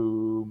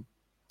to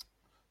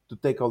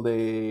take all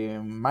the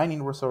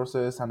mining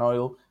resources and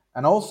oil,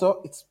 and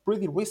also it's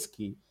pretty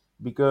risky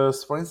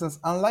because, for instance,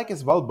 unlike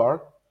Svalbard,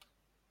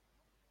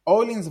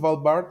 oil in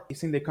Svalbard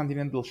is in the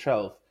continental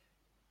shelf.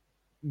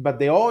 But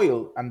the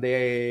oil and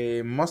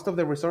the most of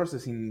the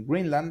resources in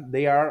Greenland,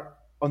 they are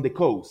on the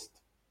coast.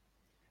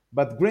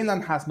 But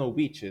Greenland has no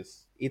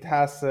beaches. It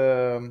has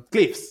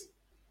cliffs.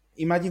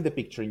 Imagine the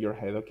picture in your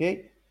head,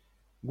 okay?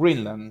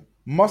 Greenland,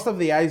 most of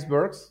the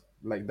icebergs,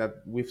 like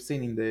that we've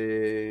seen in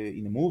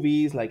the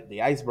movies, like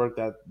the iceberg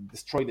that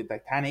destroyed the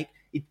Titanic,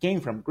 it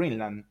came from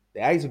Greenland.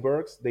 The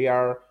icebergs, they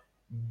are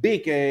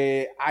big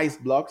ice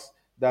blocks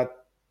that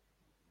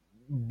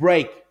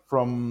break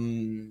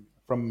from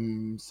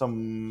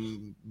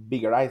some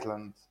bigger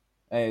island.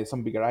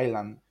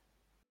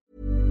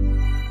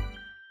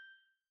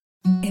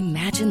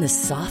 Imagine the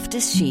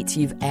softest sheets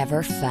you've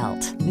ever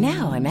felt.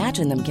 Now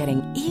imagine them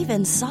getting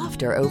even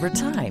softer over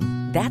time.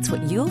 That's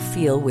what you'll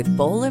feel with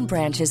Boll &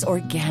 Branch's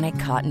organic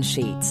cotton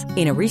sheets.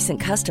 In a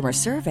recent customer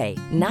survey,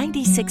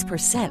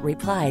 96%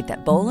 replied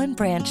that Boll &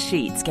 Branch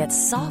sheets get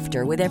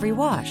softer with every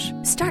wash.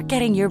 Start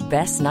getting your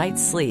best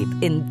night's sleep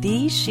in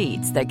these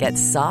sheets that get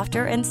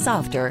softer and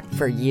softer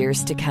for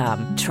years to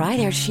come. Try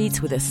their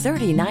sheets with a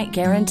 30-night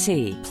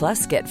guarantee.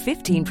 Plus, get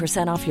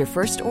 15% off your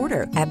first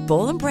order at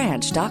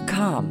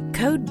bollandbranch.com.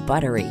 Code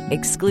BUTTERY.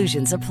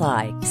 Exclusions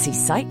apply. See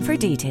site for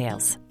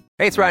details.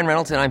 Hey, it's Ryan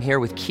Reynolds, and I'm here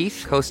with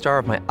Keith, co-star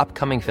of my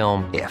upcoming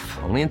film, If,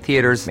 only in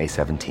theaters May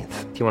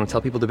 17th. Do you want to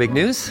tell people the big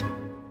news?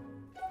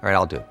 All right,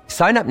 I'll do it.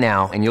 Sign up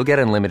now and you'll get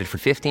unlimited for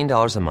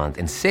 $15 a month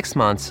and 6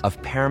 months of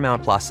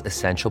Paramount Plus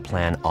Essential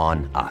Plan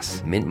on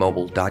us.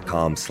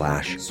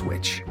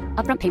 MintMobile.com/switch.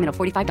 Upfront payment of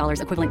 $45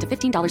 equivalent to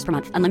 $15 per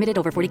month. Unlimited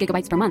over 40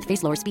 gigabytes per month.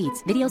 Face lower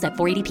speeds. Videos at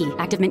 480p.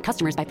 Active Mint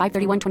customers by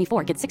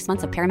 531.24 get 6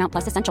 months of Paramount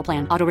Plus Essential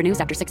Plan. Auto renews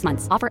after 6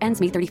 months. Offer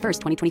ends May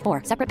 31st,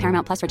 2024. Separate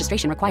Paramount Plus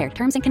registration required.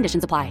 Terms and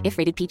conditions apply if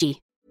rated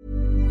PG.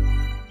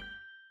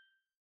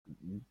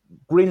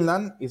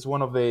 Greenland is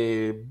one of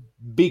the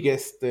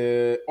biggest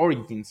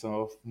origins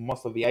of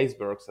most of the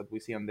icebergs that we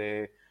see on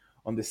the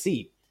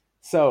sea.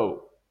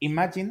 So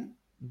imagine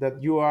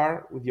that you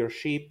are with your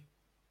ship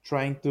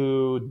trying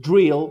to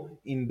drill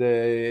in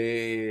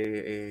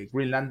the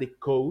Greenlandic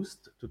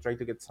coast to try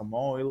to get some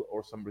oil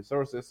or some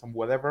resources, some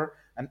whatever,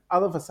 and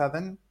all of a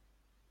sudden,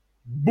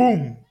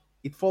 boom,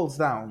 it falls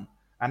down.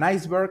 An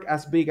iceberg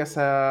as big as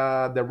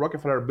the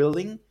Rockefeller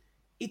building,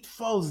 it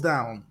falls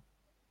down.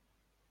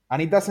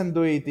 And it doesn't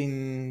do it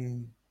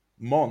in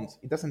months.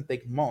 It doesn't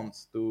take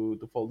months to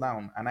fall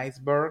down. An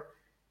iceberg,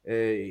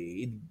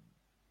 it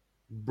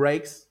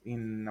breaks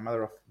in a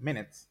matter of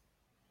minutes.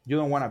 You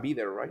don't want to be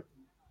there, right?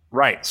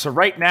 Right. So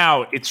right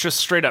now, it's just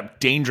straight up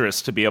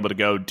dangerous to be able to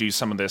go do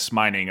some of this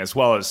mining, as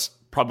well as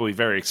probably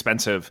very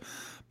expensive.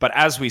 But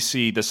as we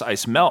see this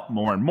ice melt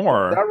more and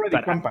more... There are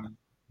already companies.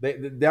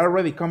 There are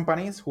already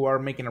companies who are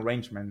making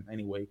arrangements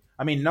anyway.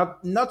 I mean,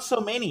 not so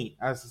many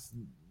as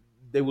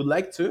they would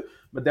like to,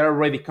 but there are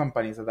already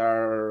companies that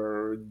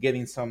are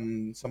getting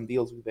some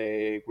deals with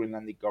the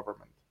Greenlandic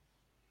government.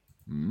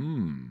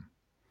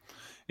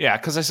 Yeah,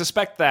 because I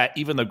suspect that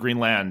even though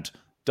Greenland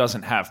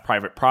doesn't have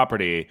private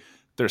property,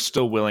 they're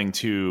still willing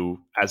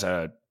to, as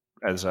a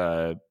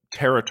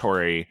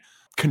territory,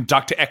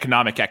 conduct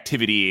economic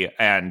activity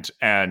and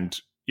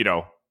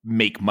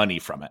make money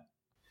from it.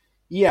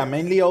 Yeah,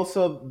 mainly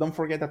also don't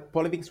forget that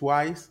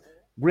politics-wise,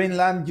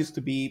 Greenland used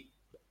to be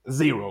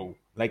zero.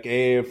 Like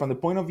from the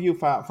point of view,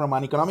 from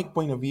an economic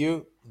point of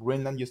view,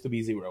 Greenland used to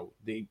be zero.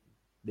 They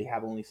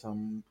have only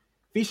some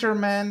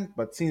fishermen,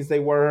 but since they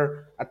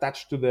were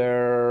attached to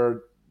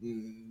their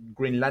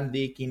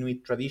Greenlandic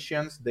Inuit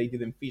traditions, they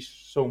didn't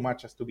fish so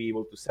much as to be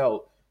able to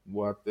sell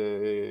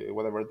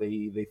whatever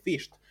they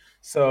fished.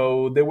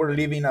 So they were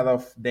living out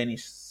of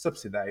Danish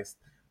subsidized.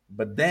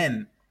 But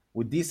then,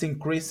 with this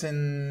increase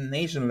in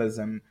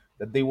nationalism,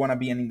 that they want to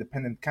be an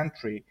independent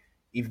country,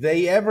 if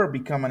they ever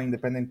become an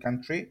independent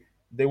country,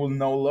 they will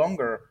no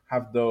longer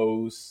have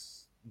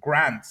those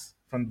grants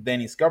from the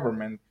Danish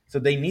government. So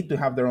they need to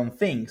have their own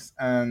things,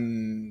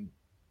 and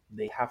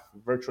they have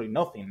virtually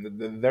nothing.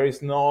 There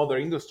is no other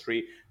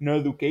industry, no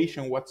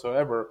education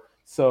whatsoever.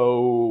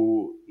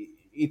 So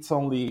it's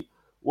only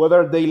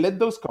whether they let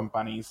those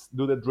companies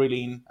do the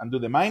drilling and do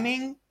the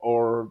mining,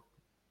 or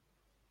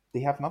they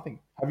have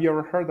nothing. Have you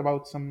ever heard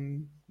about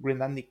some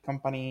Greenlandic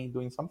company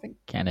doing something?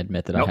 Can't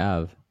admit that Nope. I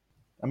have.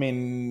 I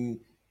mean,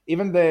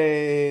 even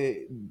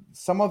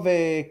some of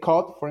the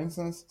cod, for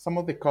instance, some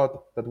of the cod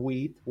that we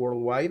eat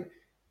worldwide,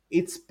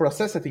 it's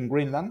processed in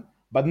Greenland,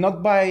 but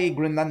not by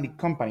Greenlandic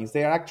companies.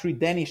 They are actually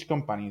Danish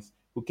companies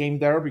who came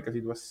there because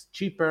it was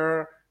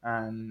cheaper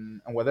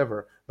and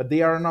whatever. But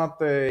they are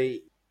not a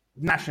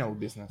national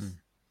business.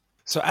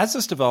 So as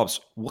this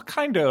develops, what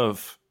kind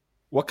of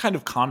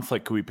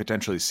conflict could we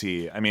potentially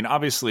see? I mean,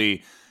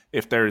 obviously,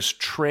 if there's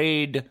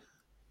trade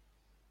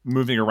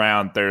moving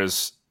around,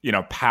 there's,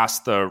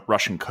 past the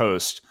Russian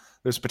coast,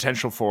 there's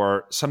potential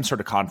for some sort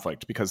of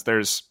conflict because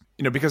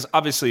because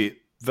obviously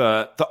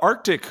the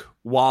Arctic,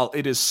 while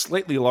it is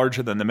slightly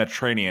larger than the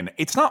Mediterranean,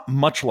 it's not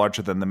much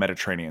larger than the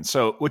Mediterranean.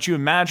 So what you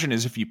imagine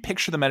is if you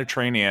picture the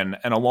Mediterranean,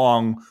 and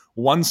along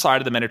one side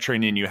of the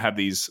Mediterranean, you have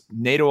these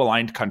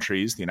NATO-aligned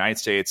countries, the United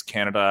States,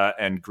 Canada,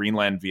 and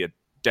Greenland via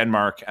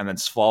Denmark, and then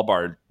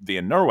Svalbard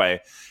via Norway.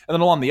 And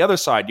then along the other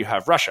side, you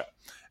have Russia.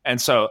 And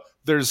so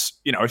there's,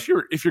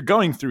 if you're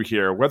going through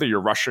here, whether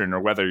you're Russian or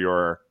whether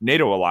you're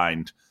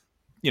NATO-aligned,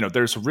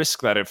 there's a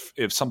risk that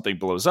if something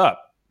blows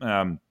up,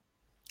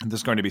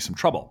 there's going to be some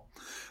trouble.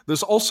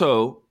 There's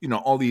also,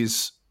 all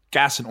these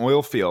gas and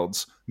oil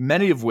fields,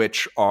 many of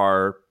which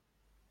are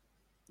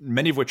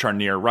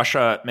near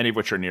Russia, many of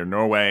which are near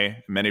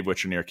Norway, many of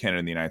which are near Canada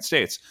and the United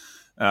States.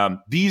 Many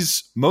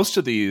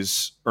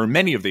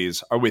of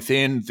these are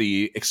within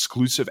the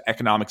exclusive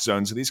economic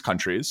zones of these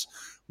countries,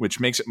 which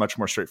makes it much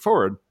more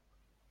straightforward.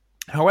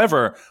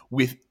 However,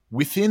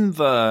 within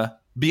the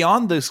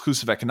beyond the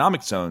exclusive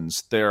economic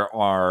zones, there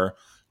are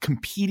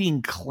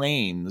competing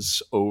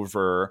claims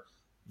over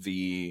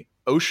the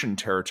ocean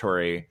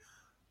territory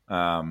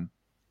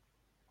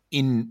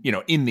in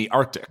the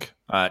Arctic.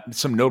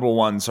 Some notable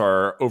ones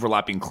are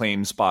overlapping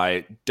claims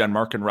by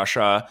Denmark and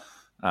Russia,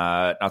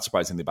 not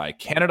surprisingly by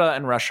Canada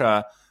and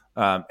Russia,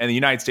 and the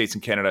United States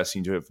and Canada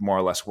seem to have more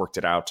or less worked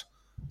it out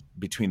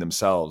between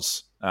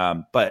themselves.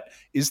 But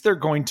is there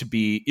going to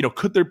be,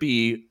 could there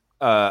be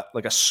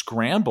like a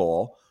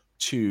scramble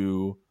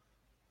to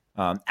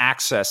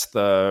access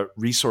the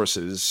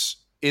resources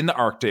in the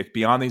Arctic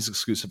beyond these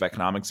exclusive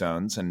economic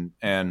zones? And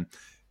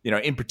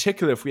in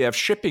particular, if we have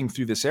shipping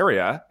through this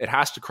area, it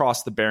has to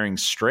cross the Bering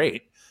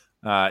Strait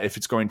if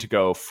it's going to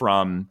go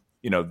from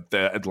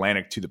the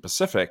Atlantic to the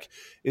Pacific.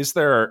 Is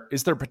there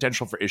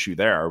potential for issue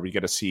there? Are we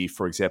going to see,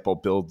 for example,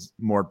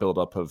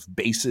 buildup of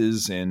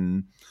bases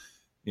in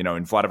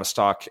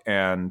Vladivostok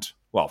and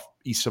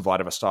east of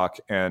Vladivostok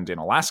and in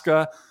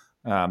Alaska?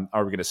 Are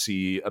we going to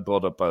see a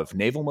buildup of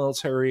naval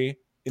military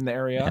in the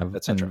area,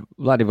 etc.?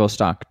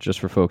 Vladivostok,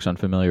 just for folks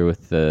unfamiliar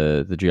with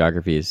the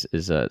geography, is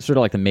sort of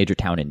like the major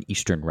town in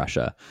eastern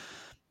Russia.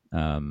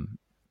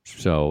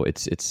 So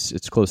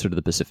it's closer to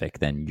the Pacific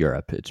than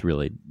Europe. It's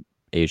really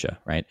Asia,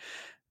 right?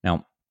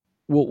 Now,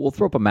 we'll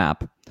throw up a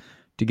map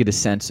to get a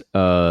sense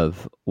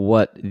of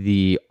what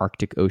the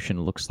Arctic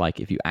Ocean looks like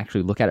if you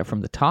actually look at it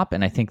from the top.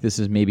 And I think this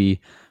is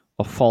maybe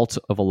a fault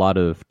of a lot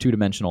of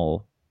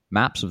two-dimensional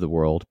maps of the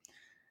world,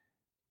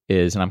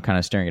 and I'm kind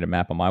of staring at a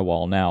map on my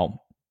wall now,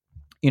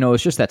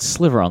 it's just that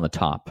sliver on the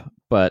top.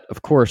 But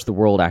of course, the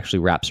world actually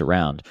wraps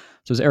around.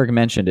 So as Eric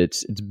mentioned,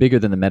 it's bigger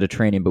than the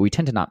Mediterranean, but we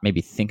tend to not maybe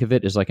think of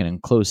it as like an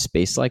enclosed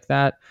space like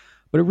that.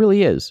 But it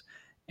really is.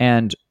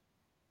 And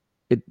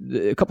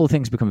a couple of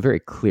things become very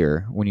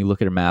clear when you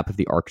look at a map of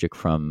the Arctic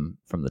from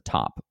the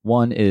top.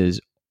 One is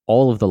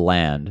all of the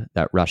land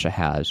that Russia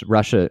has.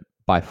 Russia,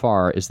 by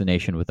far, is the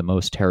nation with the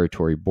most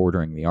territory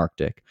bordering the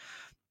Arctic.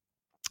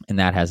 And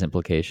that has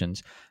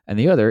implications. And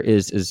the other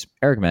is, as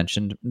Eric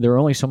mentioned, there are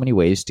only so many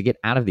ways to get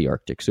out of the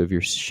Arctic. So if you're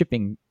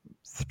shipping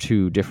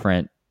to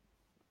different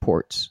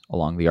ports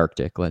along the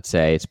Arctic, let's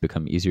say it's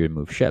become easier to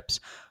move ships,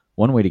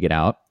 one way to get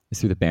out is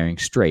through the Bering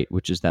Strait,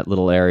 which is that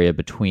little area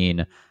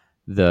between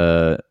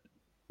the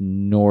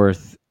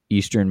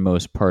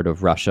northeasternmost part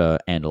of Russia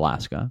and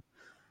Alaska.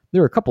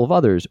 There are a couple of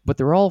others, but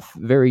they're all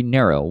very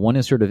narrow. One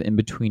is sort of in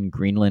between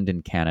Greenland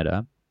and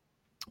Canada.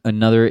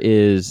 Another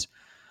is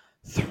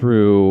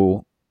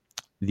through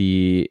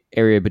the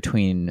area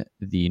between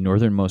the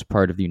northernmost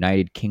part of the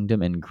United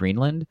Kingdom and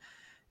Greenland.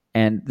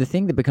 And the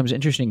thing that becomes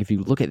interesting if you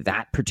look at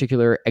that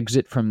particular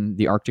exit from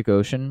the Arctic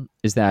Ocean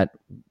is that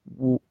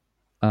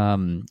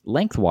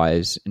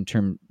lengthwise, in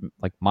terms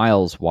like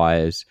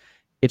miles-wise,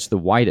 it's the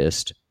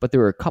widest, but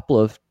there are a couple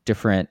of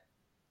different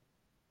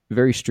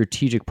very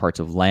strategic parts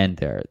of land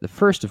there. The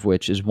first of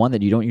which is one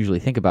that you don't usually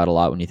think about a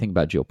lot when you think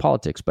about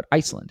geopolitics, but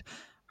Iceland.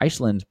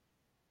 Iceland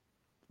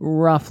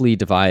roughly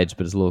divides,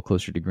 but is a little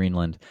closer to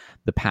Greenland,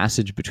 the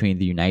passage between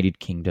the United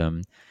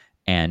Kingdom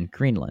and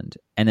Greenland.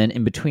 And then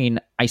in between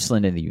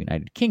Iceland and the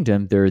United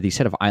Kingdom, there are these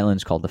set of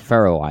islands called the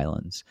Faroe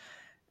Islands.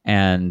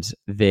 And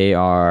they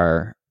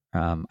are,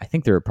 I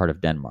think they're a part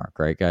of Denmark,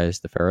 right, guys?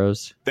 The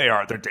Faroes? They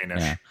are. They're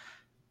Danish. Yeah.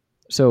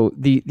 So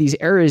these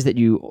areas that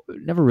you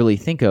never really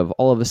think of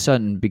all of a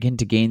sudden begin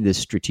to gain this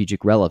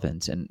strategic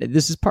relevance. And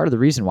this is part of the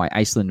reason why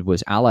Iceland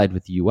was allied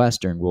with the U.S.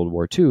 during World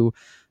War II,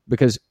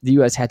 because the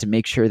U.S. had to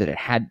make sure that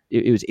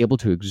it was able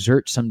to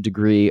exert some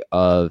degree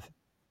of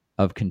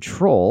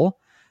control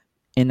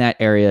in that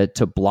area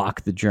to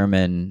block the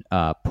German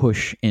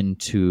push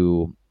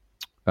into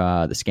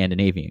the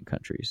Scandinavian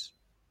countries.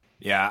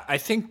 Yeah, I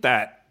think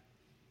that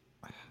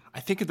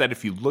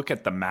if you look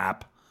at the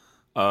map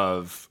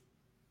of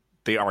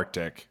the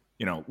Arctic,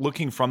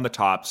 looking from the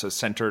top, so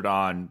centered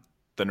on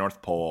the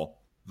North Pole,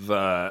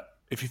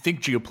 if you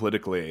think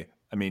geopolitically,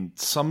 I mean,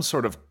 some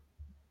sort of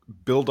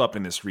buildup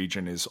in this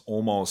region is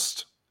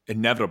almost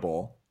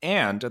inevitable,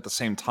 and at the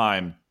same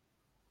time,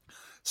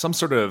 some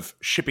sort of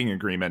shipping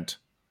agreement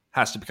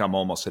has to become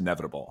almost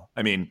inevitable.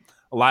 I mean,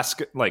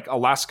 Alaska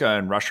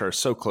and Russia are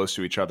so close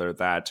to each other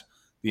that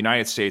the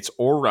United States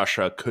or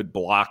Russia could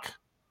block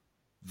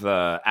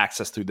the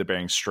access through the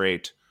Bering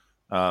Strait.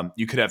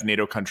 You could have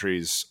NATO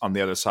countries on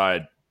the other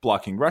side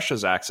blocking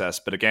Russia's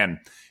access. But again,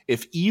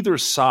 if either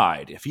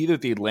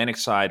the Atlantic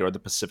side or the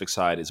Pacific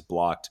side is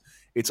blocked,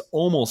 it's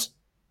almost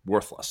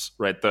worthless,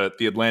 right?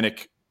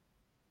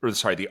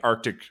 The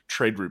Arctic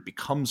trade route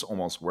becomes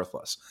almost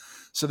worthless.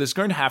 So there's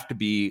going to have to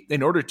be,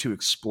 in order to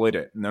exploit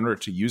it, in order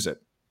to use it,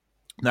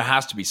 there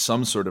has to be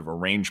some sort of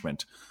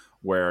arrangement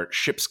where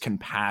ships can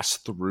pass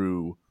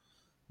through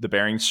the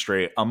Bering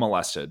Strait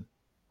unmolested.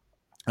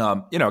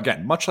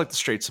 Again, much like the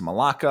Straits of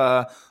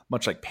Malacca,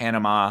 much like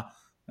Panama,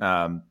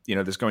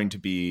 there's going to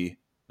be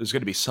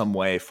some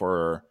way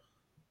for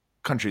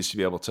countries to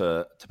be able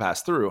to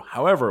pass through.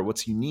 However,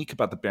 what's unique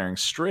about the Bering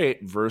Strait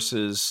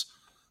versus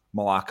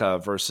Malacca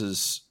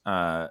versus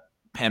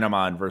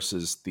Panama and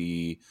versus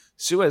the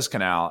Suez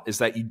Canal is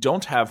that you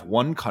don't have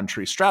one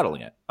country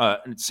straddling it.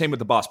 Same with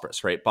the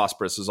Bosporus, right?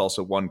 Bosporus is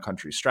also one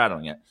country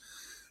straddling it.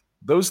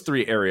 Those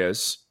three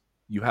areas,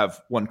 you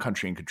have one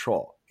country in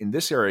control. In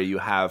this area, you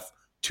have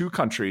two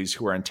countries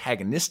who are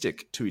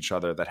antagonistic to each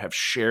other that have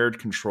shared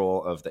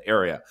control of the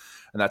area.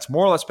 And that's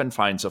more or less been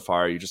fine so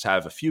far. You just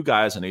have a few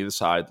guys on either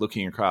side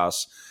looking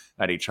across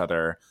at each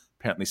other.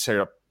 Apparently,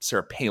 Sarah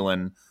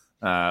Palin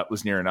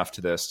was near enough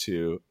to this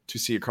to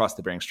see across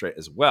the Bering Strait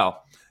as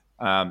well.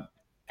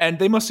 And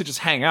they mostly just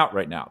hang out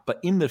right now. But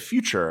in the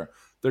future,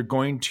 they're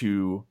going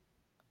to,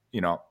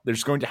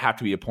 there's going to have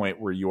to be a point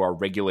where you are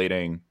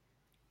regulating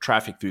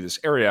traffic through this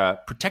area,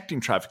 protecting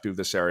traffic through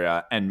this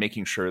area, and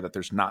making sure that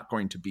there's not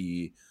going to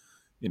be,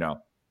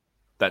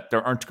 that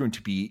there aren't going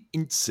to be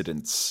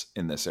incidents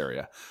in this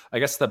area. I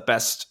guess the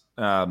best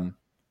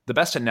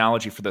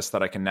analogy for this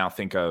that I can now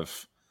think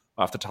of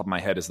off the top of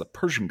my head is the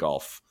Persian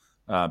Gulf,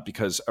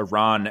 because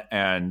Iran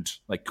and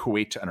like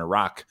Kuwait and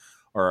Iraq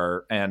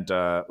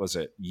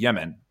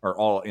Yemen are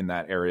all in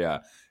that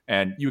area.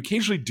 And you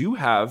occasionally do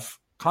have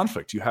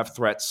conflict. You have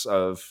threats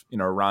of,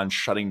 Iran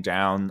shutting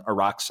down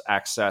Iraq's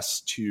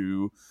access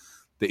to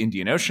the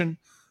Indian Ocean.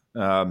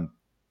 And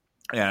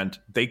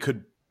they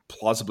could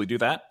plausibly do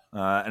that.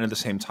 And at the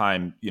same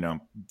time,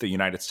 the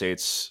United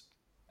States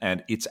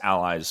and its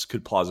allies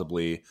could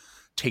plausibly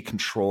take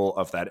control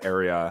of that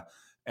area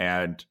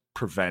and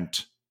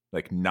prevent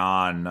like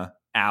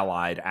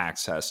non-allied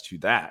access to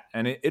that.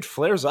 And it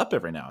flares up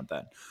every now and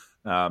then.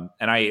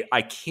 And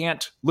I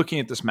can't, looking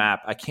at this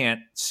map, I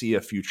can't see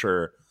a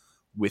future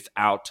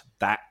without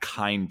that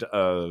kind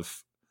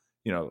of,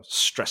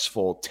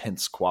 stressful,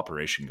 tense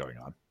cooperation going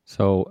on.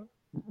 So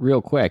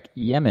real quick,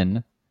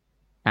 Yemen,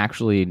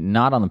 actually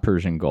not on the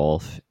Persian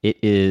Gulf. It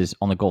is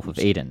on the Gulf of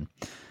Aden.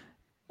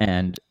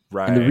 And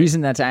the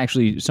reason that's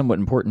actually somewhat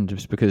important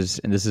is because,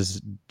 and this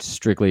is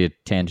strictly a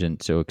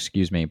tangent, so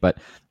excuse me, but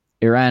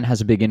Iran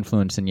has a big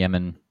influence in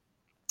Yemen,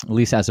 at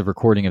least as of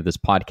recording of this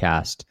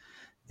podcast.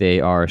 They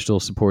are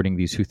still supporting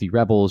these Houthi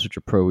rebels, which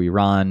are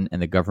pro-Iran,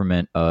 and the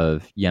government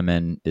of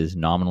Yemen is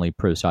nominally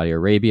pro-Saudi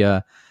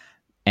Arabia.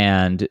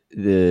 And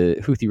the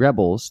Houthi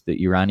rebels,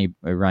 the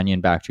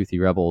Iranian-backed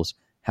Houthi rebels,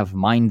 have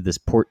mined this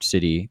port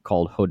city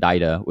called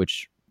Hodeidah,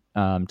 which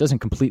doesn't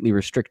completely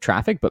restrict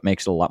traffic, but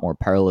makes it a lot more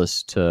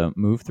perilous to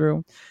move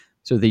through.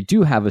 So they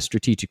do have a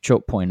strategic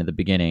choke point at the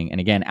beginning. And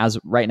again, as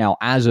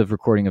of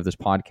recording of this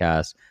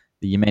podcast,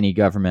 the Yemeni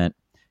government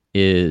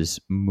is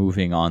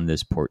moving on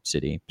this port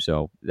city.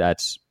 So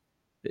that's,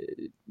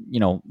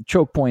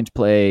 choke points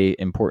play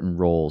important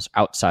roles,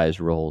 outsized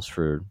roles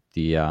for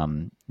the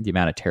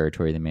amount of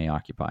territory they may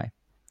occupy.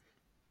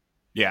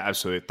 Yeah,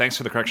 absolutely. Thanks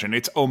for the correction.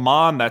 It's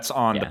Oman that's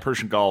on the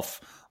Persian Gulf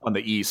on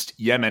the east,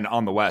 Yemen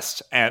on the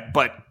west,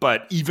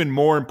 but even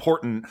more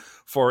important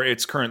for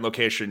its current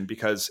location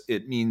because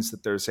it means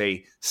that there's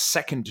a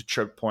second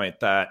choke point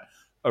that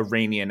an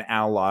Iranian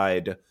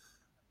allied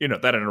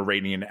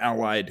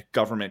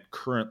government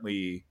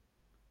currently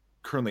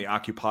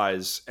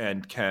occupies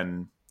and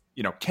can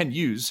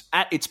use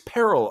at its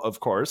peril, of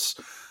course.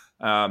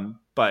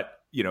 But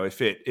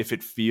if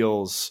it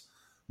feels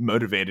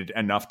motivated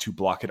enough to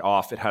block it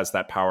off, it has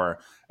that power.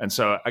 And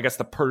so I guess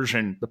the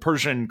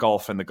Persian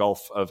Gulf and the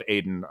Gulf of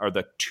Aden are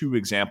the two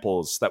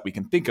examples that we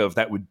can think of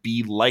that would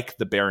be like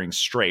the Bering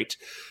Strait,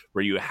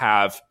 where you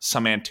have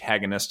some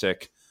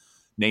antagonistic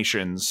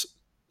nations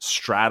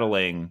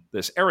straddling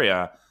this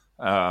area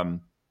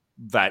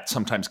that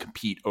sometimes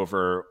compete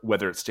over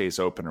whether it stays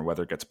open or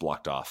whether it gets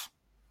blocked off.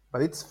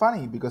 But it's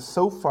funny because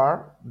so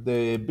far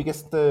the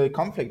biggest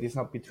conflict is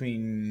not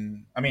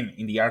between,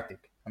 in the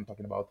Arctic, I'm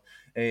talking about.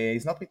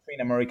 It's not between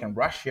America and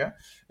Russia.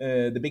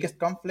 The biggest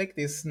conflict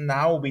is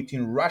now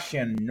between Russia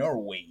and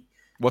Norway.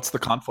 What's the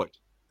conflict?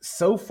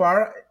 So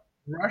far,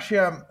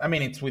 Russia,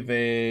 it's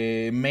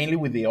mainly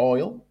with the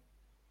oil.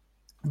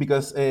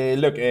 Because,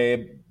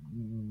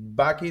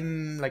 back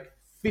in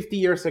 50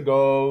 years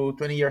ago,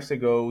 20 years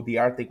ago, the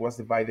Arctic was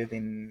divided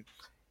in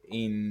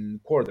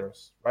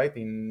quarters, right?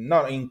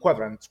 In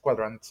quadrants.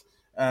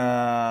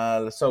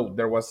 So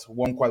there was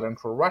one quadrant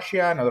for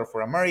Russia, another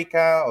for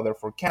America, other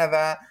for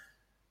Canada,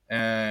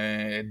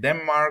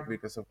 Denmark,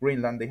 because of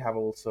Greenland, they have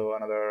also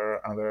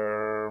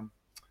another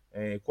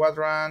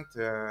quadrant,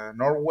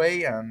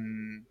 Norway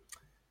and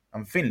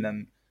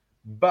Finland.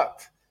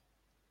 But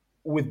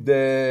with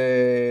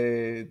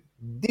this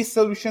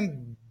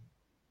solution,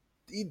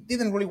 it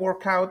didn't really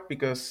work out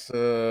because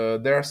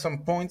there are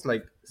some points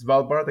like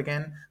Svalbard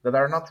again that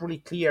are not really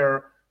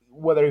clear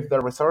whether if the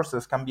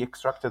resources can be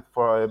extracted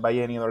by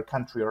any other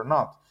country or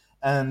not.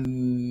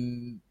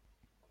 And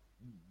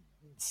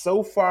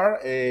so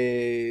far,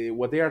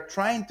 what they are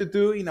trying to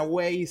do in a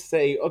way is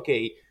say,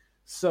 okay,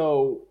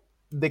 so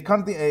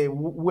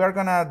we are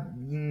gonna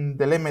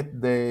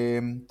delimit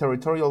the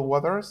territorial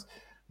waters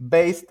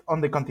based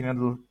on the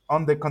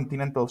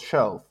continental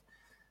shelf.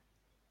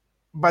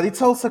 But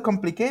it's also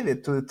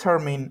complicated to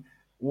determine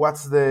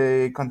what's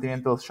the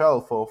continental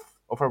shelf of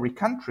every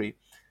country.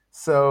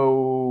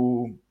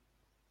 So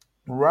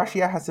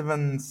Russia has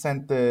even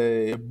sent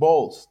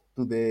balls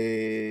to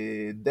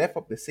the depth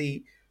of the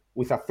sea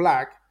with a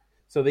flag,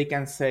 so they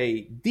can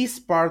say, this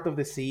part of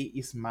the sea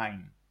is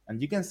mine.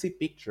 And you can see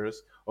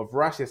pictures of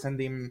Russia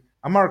sending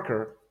a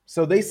marker.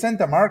 So they sent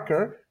a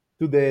marker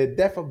to the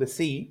depth of the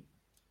sea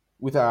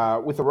with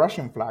a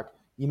Russian flag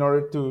in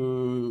order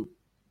to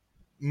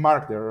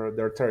mark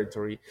their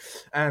territory.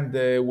 And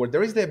where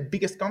there is the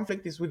biggest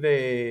conflict is with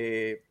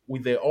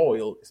the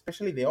oil,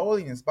 especially the oil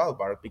in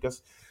Svalbard,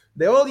 because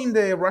the oil in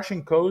the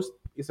Russian coast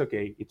is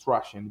okay, it's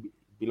Russian, it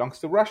belongs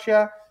to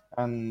Russia,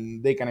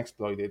 and they can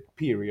exploit it,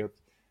 period.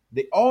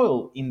 The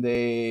oil in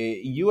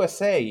the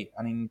USA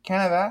and in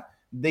Canada,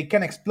 they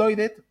can exploit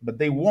it, but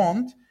they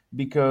won't,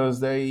 because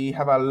they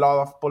have a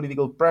lot of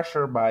political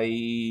pressure by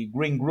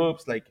green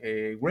groups like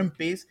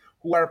Greenpeace,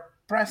 who are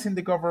pressing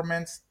the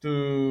governments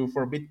to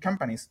forbid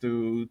companies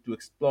to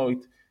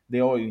exploit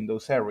the oil in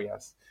those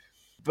areas.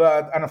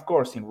 And of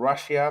course, in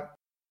Russia,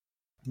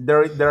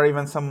 there are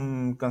even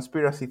some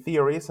conspiracy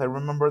theories. I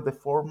remember the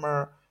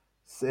former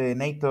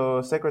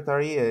NATO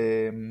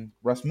secretary,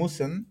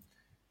 Rasmussen,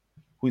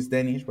 who is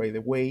Danish, by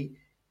the way,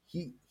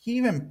 he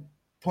even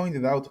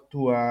pointed out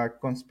to a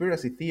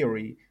conspiracy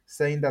theory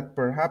saying that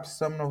perhaps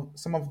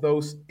some of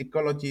those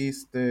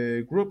ecologist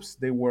groups,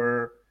 they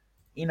were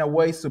in a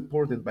way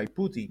supported by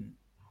Putin,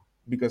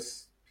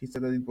 because he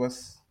said that it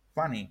was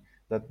funny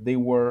that they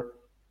were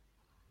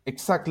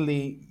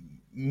exactly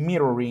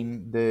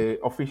mirroring the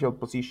official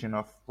position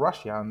of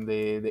Russia and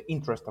the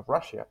interest of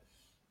Russia.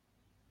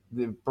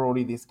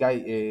 Probably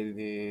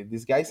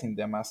disguising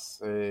them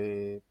as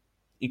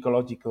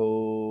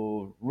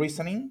ecological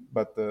reasoning,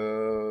 but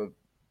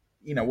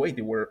in a way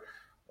they were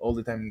all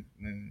the time.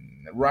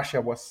 Russia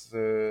was,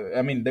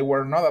 they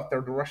were not after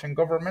the Russian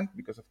government,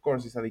 because of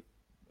course it's a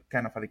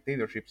kind of a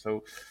dictatorship,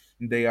 so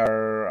they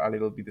are a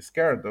little bit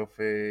scared of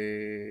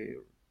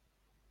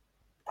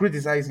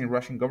criticizing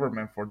Russian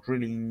government for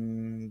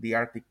drilling the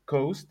Arctic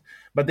coast,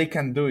 but they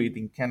can do it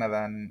in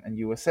Canada and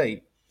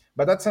USA.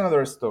 But that's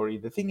another story.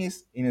 The thing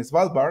is, in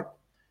Svalbard,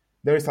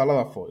 there is a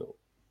lot of oil,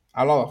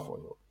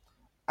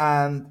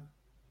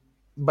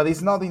 but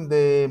it's not in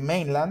the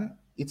mainland,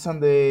 it's on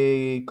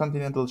the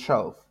continental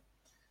shelf.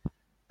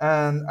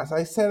 And as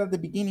I said at the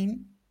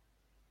beginning,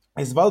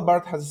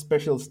 Svalbard has a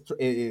special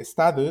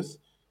status,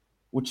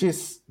 which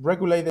is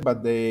regulated by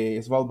the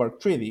Svalbard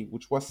Treaty,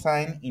 which was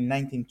signed in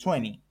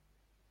 1920.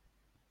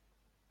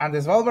 And the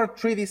Svalbard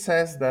Treaty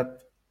says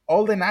that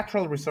all the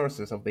natural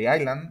resources of the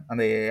island and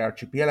the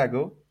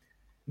archipelago,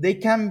 they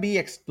can be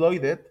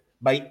exploited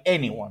by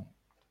anyone.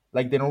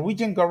 Like, the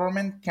Norwegian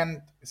government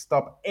can't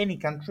stop any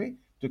country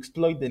to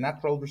exploit the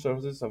natural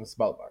resources of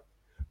Svalbard.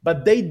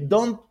 But they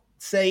don't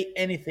say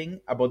anything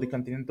about the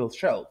continental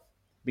shelf,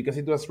 because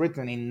it was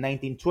written in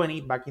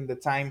 1920. Back in the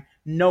time,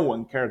 no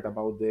one cared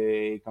about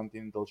the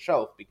continental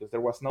shelf because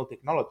there was no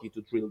technology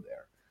to drill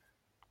there.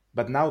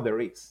 But now there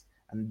is.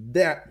 And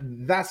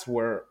that's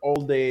where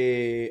all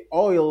the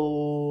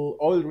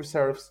oil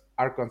reserves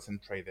are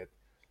concentrated.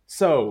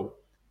 So,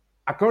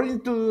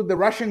 according to the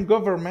Russian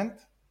government,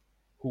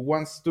 who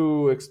wants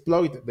to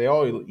exploit the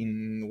oil,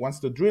 wants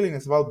to drill in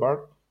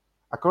Svalbard,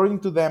 according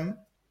to them,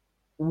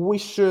 we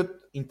should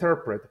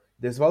interpret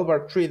the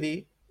Svalbard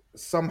Treaty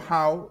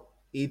somehow.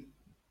 It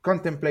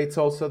contemplates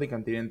also the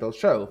continental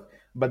shelf.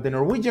 But the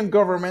Norwegian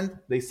government,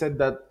 they said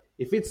that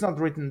if it's not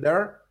written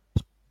there,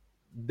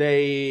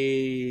 then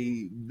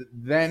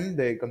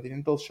the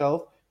continental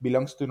shelf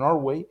belongs to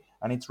Norway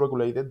and it's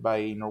regulated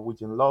by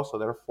Norwegian law. So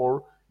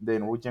therefore, the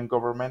Norwegian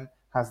government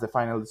has the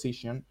final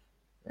decision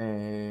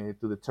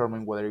to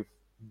determine whether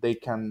they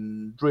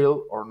can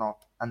drill or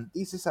not. And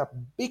this is a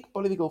big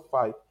political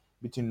fight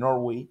between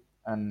Norway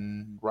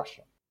and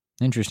Russia.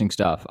 Interesting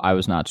stuff. I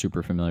was not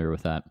super familiar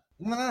with that.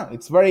 No.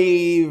 It's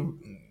very,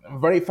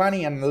 very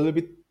funny and a little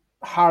bit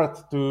hard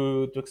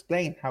to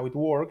explain how it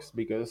works,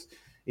 because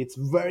it's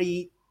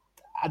very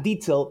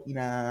detailed in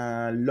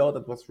a law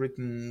that was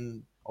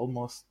written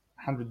almost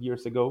 100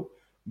 years ago.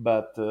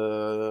 But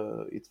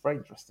it's very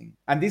interesting.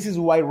 And this is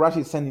why Russia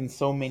is sending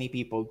so many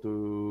people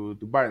to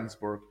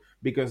Barentsburg,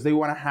 because they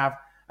want to have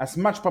as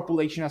much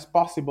population as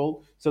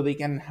possible so they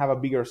can have a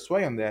bigger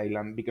sway on the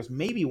island. Because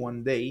maybe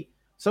one day,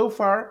 so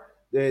far,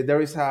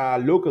 there is a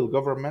local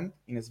government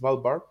in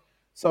Svalbard.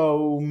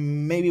 So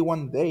maybe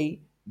one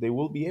day they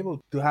will be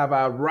able to have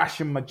a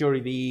Russian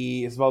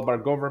majority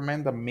Svalbard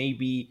government and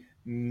maybe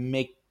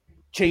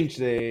change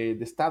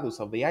the status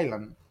of the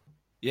island.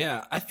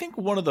 Yeah, I think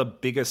one of the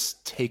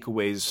biggest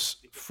takeaways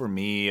for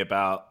me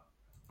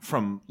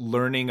from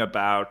learning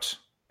about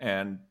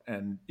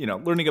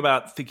learning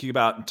about, thinking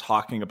about, and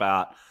talking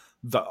about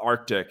the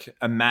Arctic,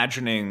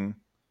 imagining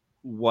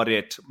what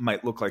it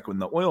might look like when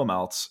the oil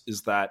melts,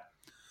 is that,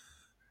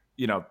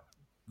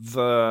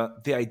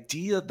 the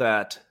idea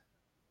that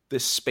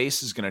this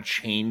space is going to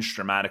change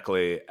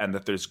dramatically and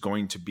that there's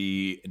going to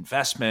be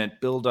investment,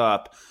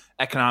 buildup,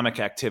 economic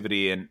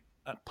activity, and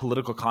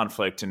political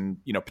conflict and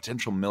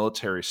potential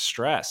military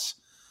stress.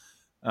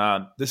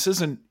 This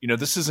isn't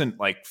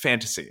like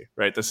fantasy,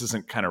 right? This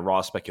isn't kind of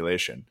raw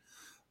speculation.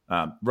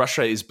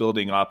 Russia is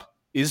building up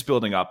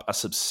a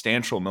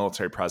substantial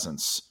military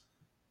presence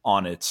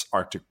on its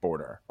Arctic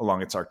border,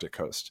 along its Arctic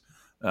coast.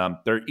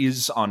 there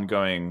is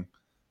ongoing,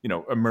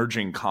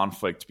 emerging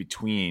conflict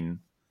between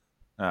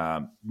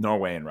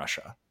Norway and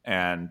Russia.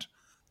 And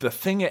the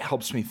thing it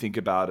helps me think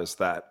about is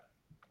that,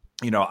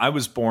 I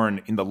was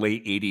born in the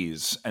late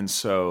 80s. And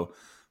so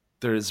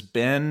there's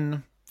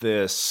been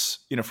this,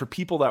 for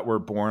people that were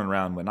born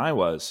around when I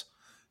was,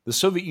 the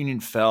Soviet Union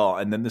fell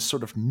and then this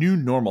sort of new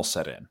normal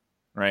set in,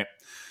 right?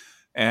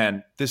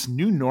 And this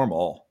new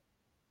normal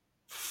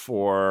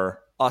for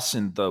us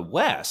in the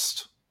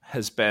West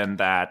has been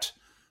that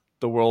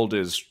the world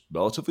is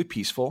relatively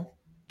peaceful.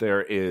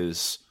 There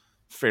is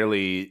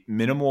fairly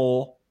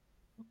minimal,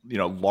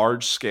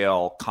 large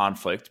scale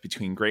conflict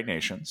between great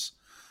nations.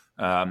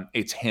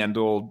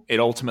 It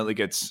ultimately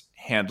gets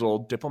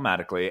handled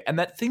diplomatically, and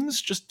that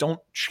things just don't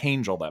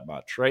change all that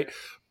much, right?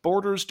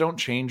 Borders don't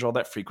change all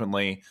that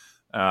frequently.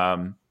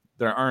 There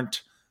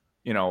aren't,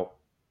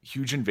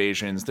 huge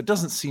invasions. There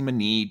doesn't seem a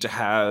need to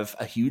have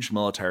a huge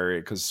military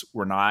because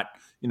we're not,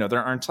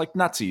 there aren't like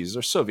Nazis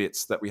or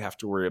Soviets that we have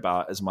to worry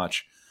about as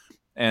much.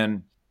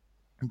 And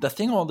the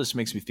thing all this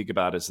makes me think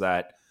about is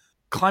that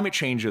climate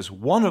change is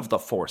one of the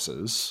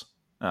forces,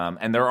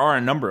 and there are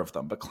a number of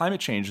them, but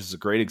climate change is a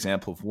great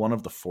example of one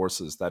of the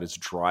forces that is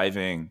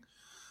driving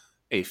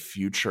a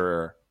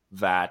future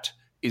that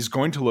is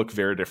going to look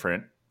very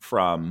different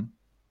from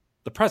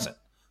the present.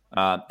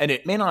 And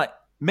it may not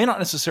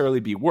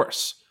necessarily be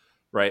worse,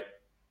 right?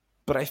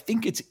 But I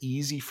think it's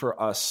easy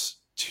for us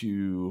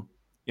to,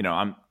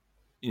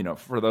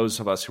 for those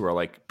of us who are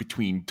like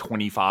between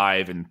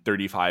 25 and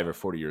 35 or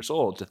 40 years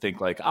old to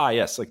think like,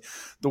 yes, like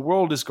the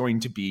world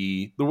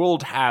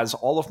has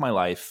all of my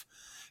life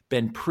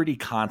been pretty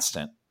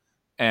constant,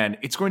 and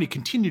it's going to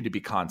continue to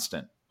be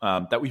constant.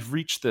 That we've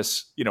reached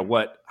this,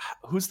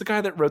 who's the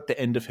guy that wrote The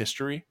End of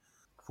History?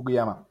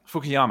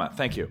 Fukuyama.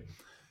 Thank you.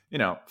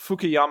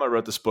 Fukuyama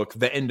wrote this book,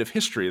 The End of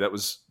History, that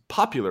was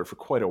popular for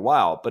quite a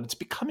while, but it's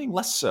becoming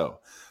less so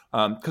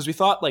because we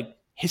thought like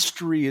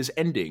history is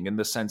ending in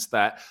the sense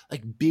that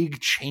like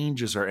big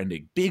changes are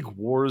ending, big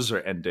wars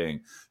are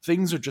ending,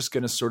 things are just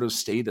going to sort of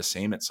stay the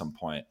same at some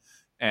point.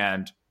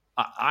 And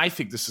I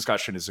think this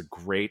discussion is a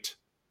great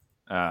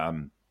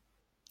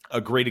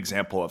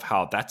example of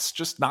how that's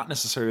just not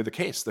necessarily the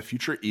case. The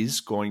future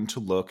is going to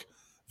look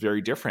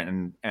very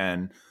different,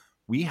 and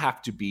we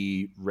have to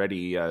be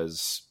ready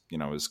as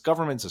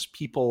governments, as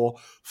people,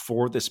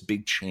 for this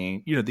big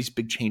change, these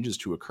big changes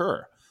to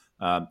occur.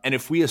 And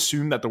if we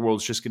assume that the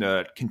world's just going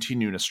to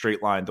continue in a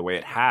straight line the way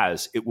it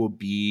has, it will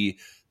be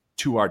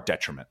to our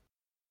detriment.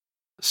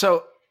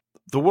 So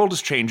the world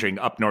is changing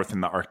up north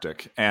in the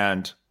Arctic.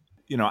 And,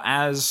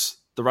 as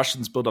the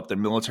Russians build up their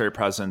military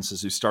presence,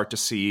 as we start to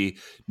see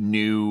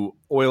new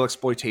oil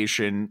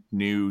exploitation,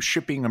 new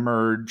shipping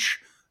emerge,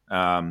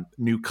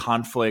 new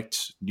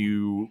conflict,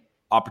 new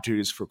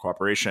opportunities for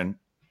cooperation,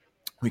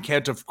 we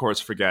can't, of course,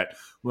 forget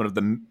one of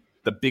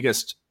the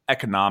biggest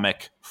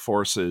economic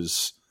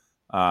forces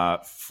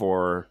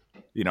for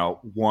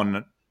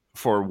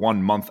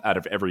 1 month out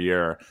of every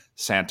year,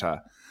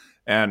 Santa.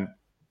 And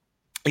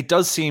it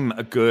does seem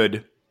a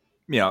good,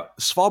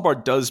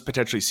 Svalbard does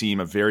potentially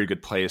seem a very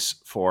good place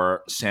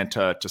for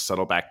Santa to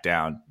settle back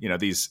down.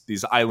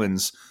 These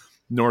islands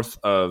north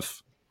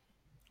of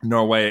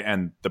Norway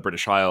and the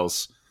British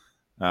Isles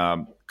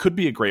could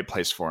be a great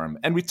place for him.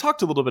 And we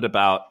talked a little bit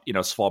about,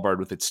 Svalbard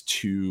with its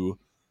two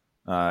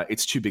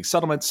big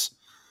settlements,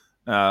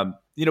 but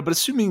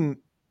assuming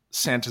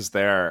Santa's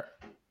there,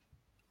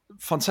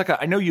 Fonseca,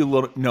 I know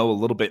you know a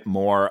little bit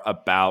more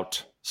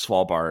about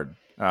Svalbard.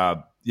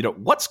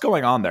 What's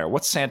going on there?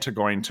 What's Santa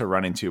going to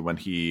run into when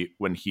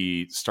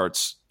he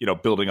starts,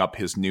 building up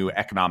his new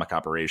economic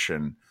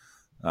operation,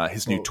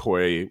 his new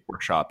toy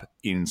workshop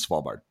in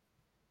Svalbard?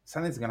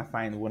 Santa's going to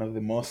find one of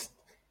the most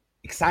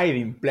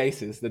exciting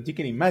places that you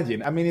can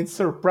imagine. I mean, it's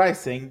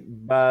surprising,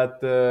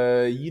 but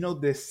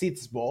the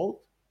Seeds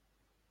Vault.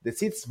 The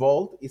Seeds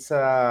Vault is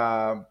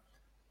a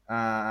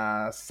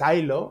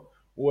silo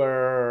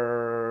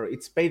where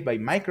it's paid by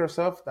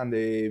Microsoft and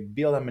the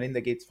Bill and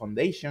Melinda Gates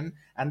Foundation,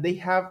 and they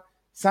have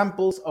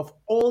samples of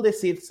all the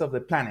seeds of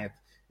the planet.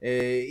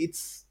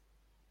 It's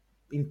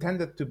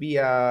intended to be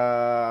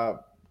a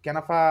kind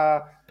of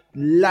a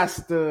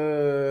last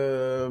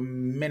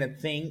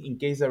minute thing in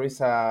case there is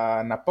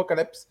an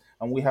apocalypse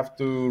and we have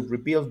to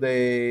rebuild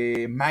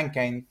the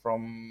mankind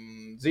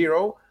from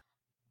zero.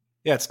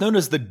 Yeah, it's known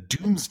as the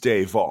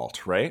Doomsday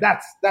Vault, right?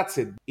 That's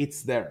it.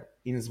 It's there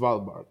in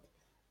Svalbard.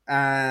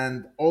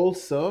 And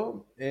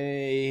also,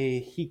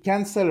 he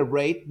can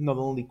celebrate not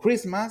only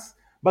Christmas,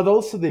 but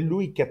also the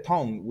Louis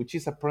Vuitton, which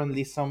is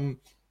apparently some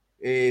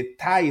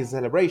Thai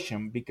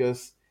celebration,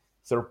 because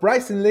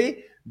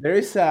surprisingly, there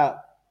is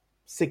a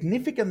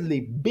significantly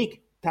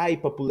big Thai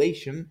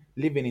population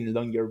living in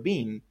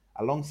Longyearbyen.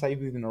 Alongside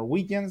with the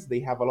Norwegians, they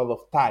have a lot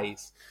of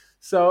Thais.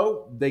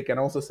 So they can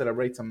also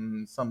celebrate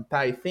some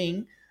Thai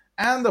thing.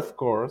 And of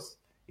course,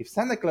 if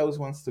Santa Claus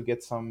wants to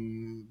get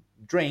some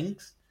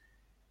drinks,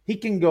 he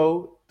can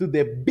go to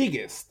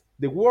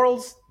the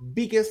world's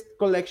biggest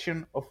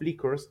collection of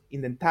liquors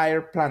in the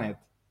entire planet.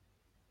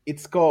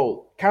 It's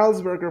called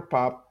Carlsberger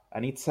Pub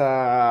and it's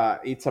a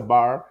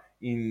bar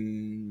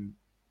in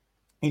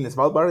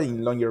Svalbard in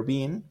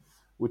Longyearbyen,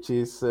 which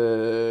is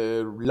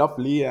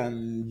lovely,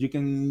 and you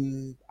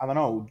can, I don't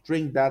know,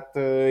 drink that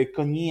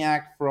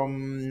cognac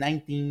from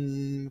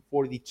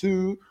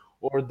 1942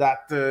 or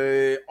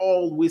that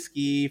old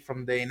whiskey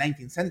from the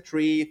 19th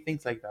century,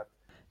 things like that.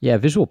 Yeah,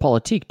 Visual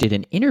Politique did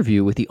an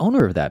interview with the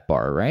owner of that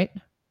bar, right?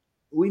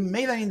 We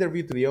made an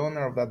interview to the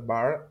owner of that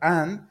bar,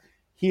 and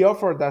he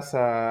offered us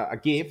a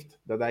gift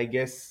that I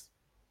guess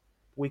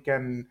we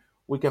can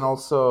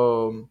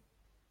also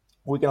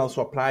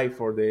apply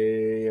for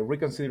the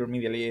Reconsider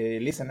Media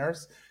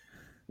listeners.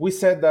 We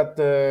said that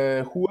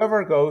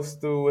whoever goes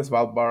to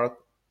Svalbard,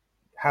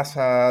 has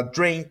a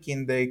drink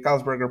in the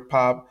Carlsberger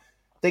pub,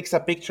 takes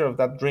a picture of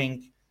that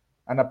drink,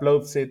 and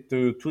uploads it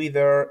to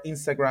Twitter,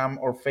 Instagram,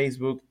 or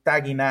Facebook,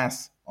 tagging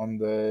us on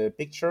the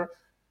picture,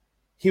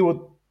 he would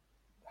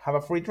have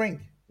a free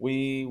drink.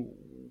 We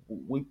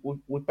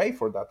pay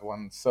for that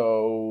one.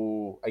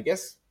 So I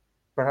guess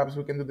perhaps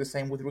we can do the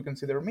same with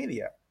Reconsider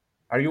Media.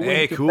 Are you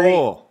willing to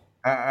cool.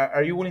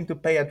 Are you willing to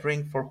pay a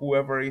drink for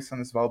whoever is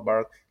on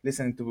Svalbard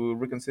listening to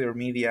Reconsider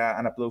Media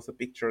and uploads a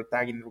picture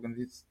tagging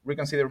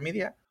Reconsider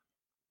Media?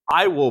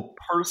 I will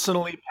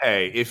personally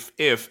pay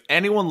if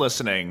anyone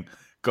listening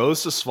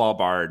goes to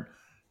Svalbard,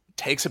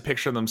 takes a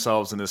picture of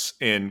themselves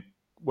in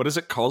what is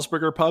it,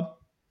 Carlsberger Pub?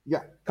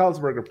 Yeah,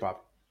 Carlsberger Pub.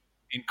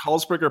 In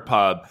Carlsberger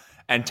Pub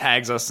and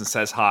tags us and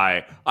says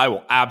hi, I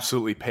will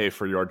absolutely pay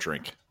for your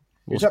drink.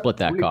 We'll split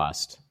that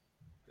cost.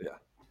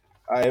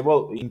 Yeah.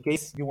 Well, in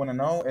case you want to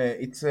know,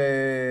 it's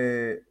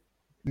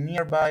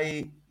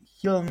nearby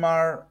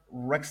Hilmar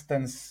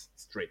Rextens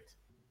Street.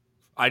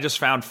 I just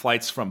found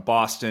flights from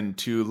Boston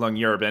to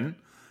Longyearbyen,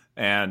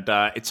 and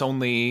it's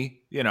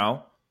only,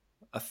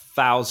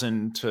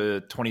 $1,000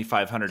 to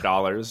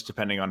 $2,500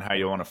 depending on how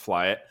you want to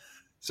fly it.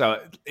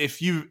 So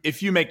if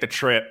you make the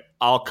trip,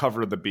 I'll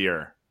cover the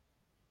beer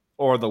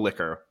or the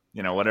liquor,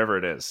 whatever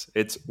it is.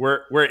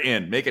 We're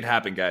in. Make it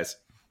happen, guys.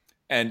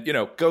 And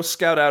go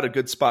scout out a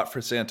good spot for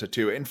Santa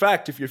too. In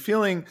fact,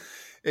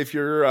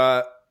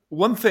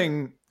 one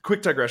thing,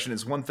 quick digression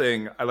is one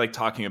thing I like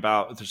talking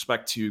about with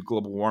respect to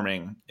global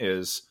warming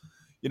is,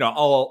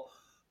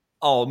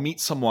 I'll meet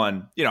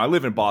someone, I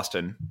live in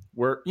Boston.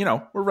 We're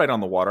right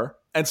on the water.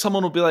 And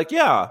someone will be like,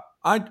 yeah,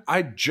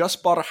 I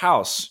just bought a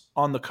house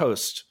on the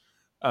coast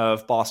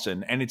of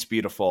Boston and it's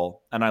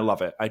beautiful and I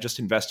love it. I just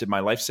invested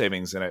my life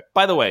savings in it.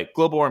 By the way,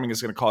 global warming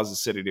is going to cause the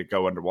city to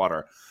go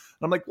underwater.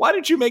 And I'm like, why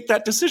did you make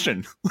that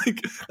decision?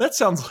 Like, that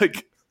sounds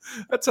like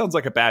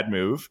a bad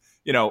move.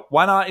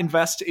 Why not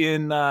invest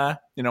in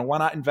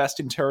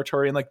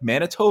territory in like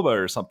Manitoba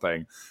or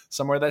something,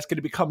 somewhere that's going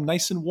to become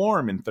nice and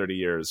warm in 30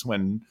 years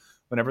when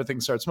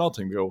everything starts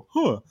melting. You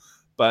go,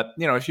 But,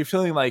 if you're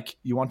feeling like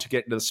you want to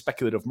get into the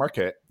speculative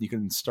market, you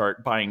can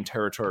start buying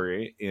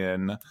territory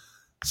in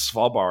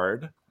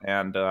Svalbard,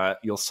 and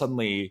you'll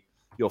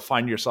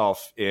find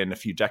yourself in a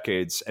few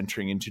decades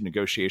entering into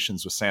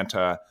negotiations with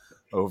Santa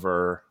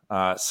over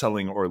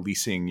selling or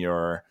leasing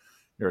your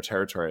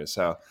territory.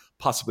 So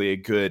possibly a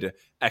good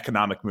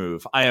economic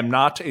move. I am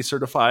not a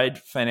certified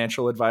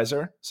financial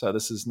advisor, so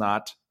this is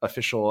not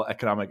official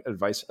economic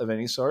advice of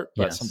any sort,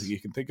 but something you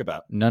can think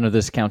about. None of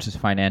this counts as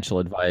financial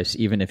advice,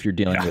 even if you're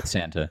dealing with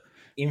Santa.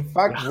 In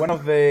fact, one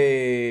of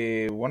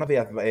the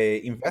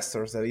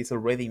investors that is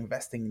already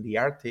investing in the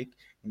Arctic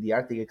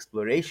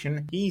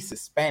exploration, he's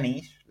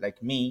Spanish,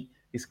 like me.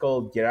 He's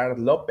called Gerard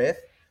Lopez,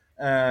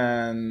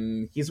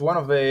 and he's one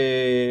of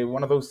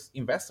those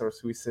investors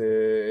who is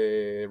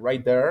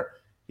right there.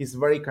 He's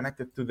very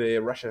connected to the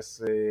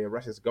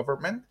Russia's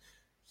government.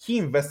 He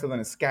invested on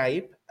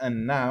Skype,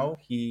 and now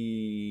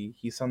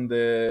he's on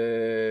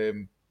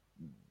the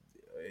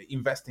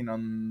investing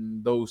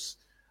on those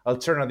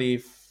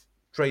alternative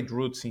trade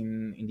routes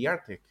in the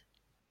Arctic.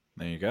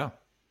 There you go.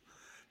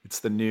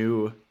 It's going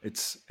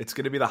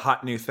to be the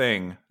hot new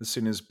thing as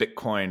soon as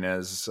Bitcoin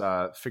has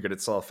figured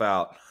itself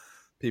out.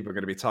 People are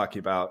going to be talking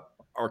about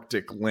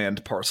Arctic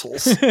land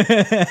parcels.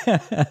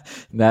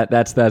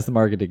 That's the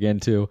market to get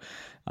into.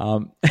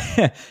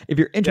 If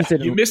you're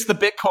interested, you missed the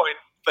Bitcoin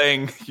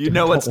thing. You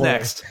know what's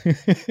next.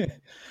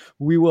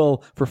 We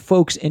will, for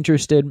folks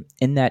interested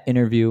in that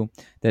interview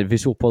that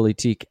Visual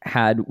Politique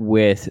had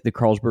with the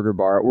Carlsberger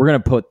Bar, we're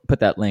going to put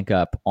that link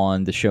up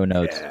on the show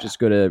notes. Yeah. Just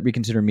go to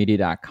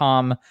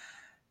reconsidermedia.com,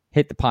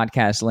 hit the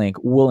podcast link.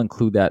 We'll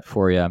include that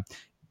for you.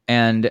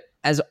 And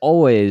as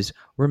always,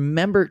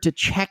 remember to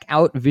check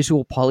out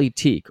Visual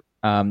Politique.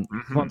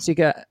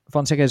 Fonseca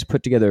has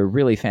put together a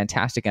really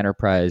fantastic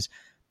enterprise.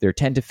 They're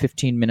 10 to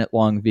 15 minute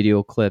long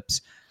video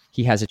clips.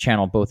 He has a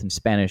channel both in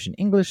Spanish and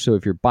English, so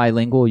if you're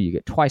bilingual, you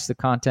get twice the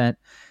content.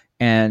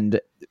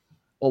 And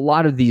a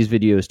lot of these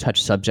videos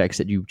touch subjects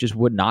that you just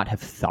would not have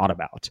thought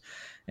about.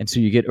 And so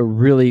you get a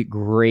really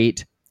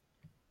great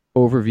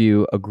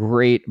overview, a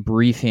great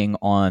briefing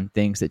on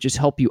things that just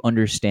help you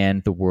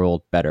understand the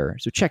world better.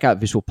 So check out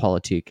Visual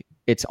Politique.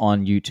 It's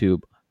on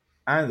YouTube.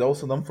 And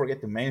also don't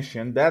forget to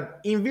mention that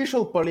in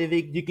Visual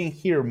Politique, you can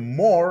hear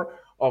more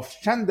of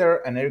Shander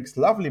and Eric's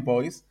lovely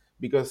voice,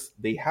 because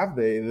they have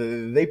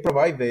they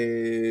provide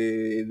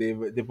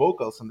the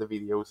vocals on the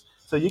videos,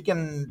 so you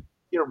can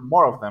hear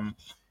more of them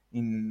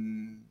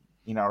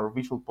in our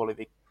Visual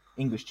Politic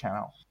English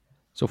channel.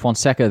 So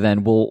Fonseca,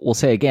 then we'll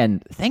say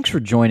again, thanks for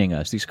joining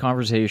us. These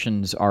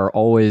conversations are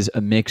always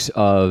a mix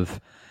of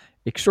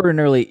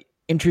extraordinarily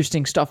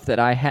interesting stuff that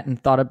I hadn't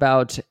thought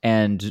about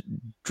and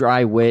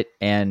dry wit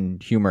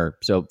and humor.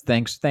 So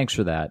thanks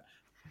for that.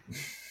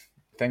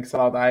 Thanks a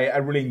lot. I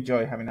really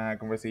enjoy having a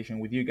conversation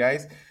with you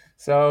guys.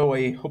 So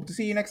I hope to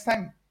see you next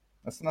time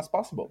as soon as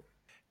possible.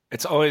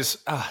 It's always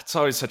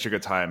such a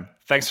good time.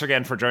 Thanks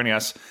again for joining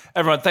us.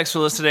 Everyone, thanks for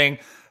listening.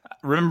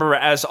 Remember,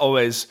 as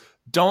always,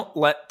 don't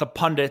let the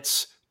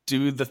pundits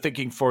do the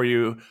thinking for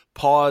you.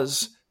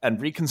 Pause and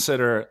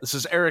reconsider. This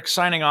is Eric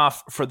signing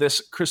off for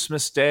this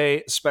Christmas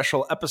Day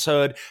special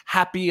episode.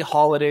 Happy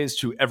holidays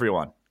to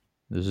everyone.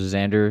 This is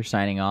Xander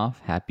signing off.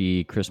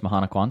 Happy Chris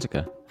Mahana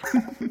Kwanzaa.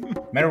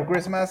 Merry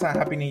Christmas and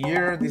Happy New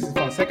Year. This is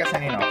Fonseca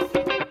signing off.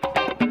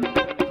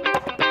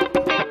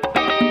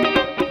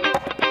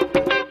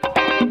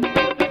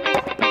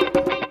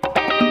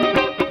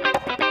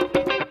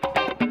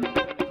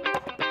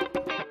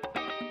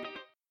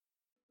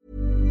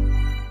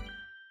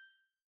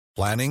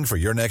 Planning for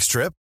your next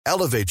trip?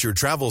 Elevate your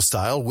travel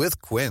style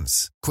with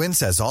Quince. Quince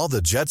has all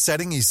the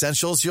jet-setting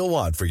essentials you'll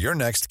want for your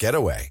next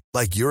getaway,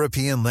 like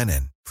European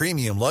linen,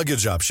 premium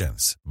luggage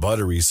options,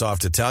 buttery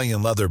soft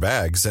Italian leather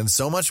bags, and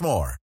so much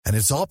more. And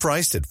it's all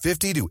priced at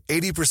 50 to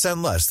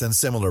 80% less than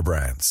similar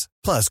brands.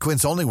 Plus,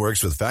 Quince only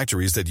works with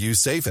factories that use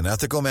safe and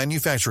ethical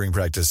manufacturing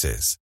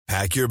practices.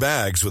 Pack your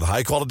bags with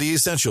high-quality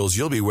essentials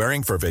you'll be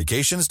wearing for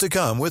vacations to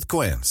come with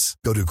Quince.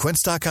 Go to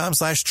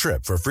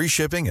quince.com/trip for free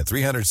shipping and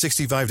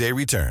 365-day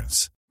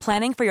returns.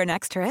 Planning for your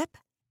next trip?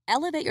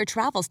 Elevate your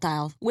travel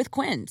style with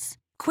Quince.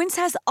 Quince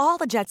has all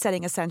the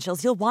jet-setting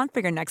essentials you'll want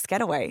for your next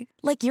getaway,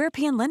 like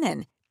European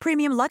linen,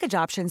 premium luggage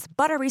options,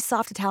 buttery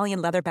soft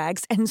Italian leather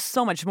bags, and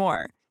so much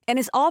more. And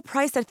is all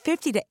priced at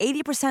 50 to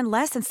 80%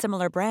 less than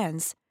similar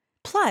brands.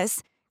 Plus,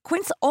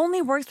 Quince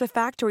only works with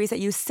factories that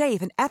use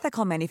safe and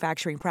ethical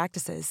manufacturing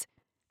practices.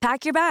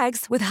 Pack your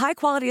bags with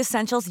high-quality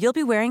essentials you'll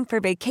be wearing for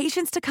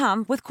vacations to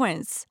come with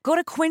Quince. Go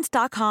to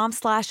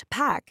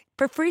quince.com/pack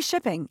for free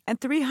shipping and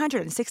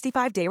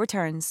 365-day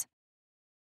returns.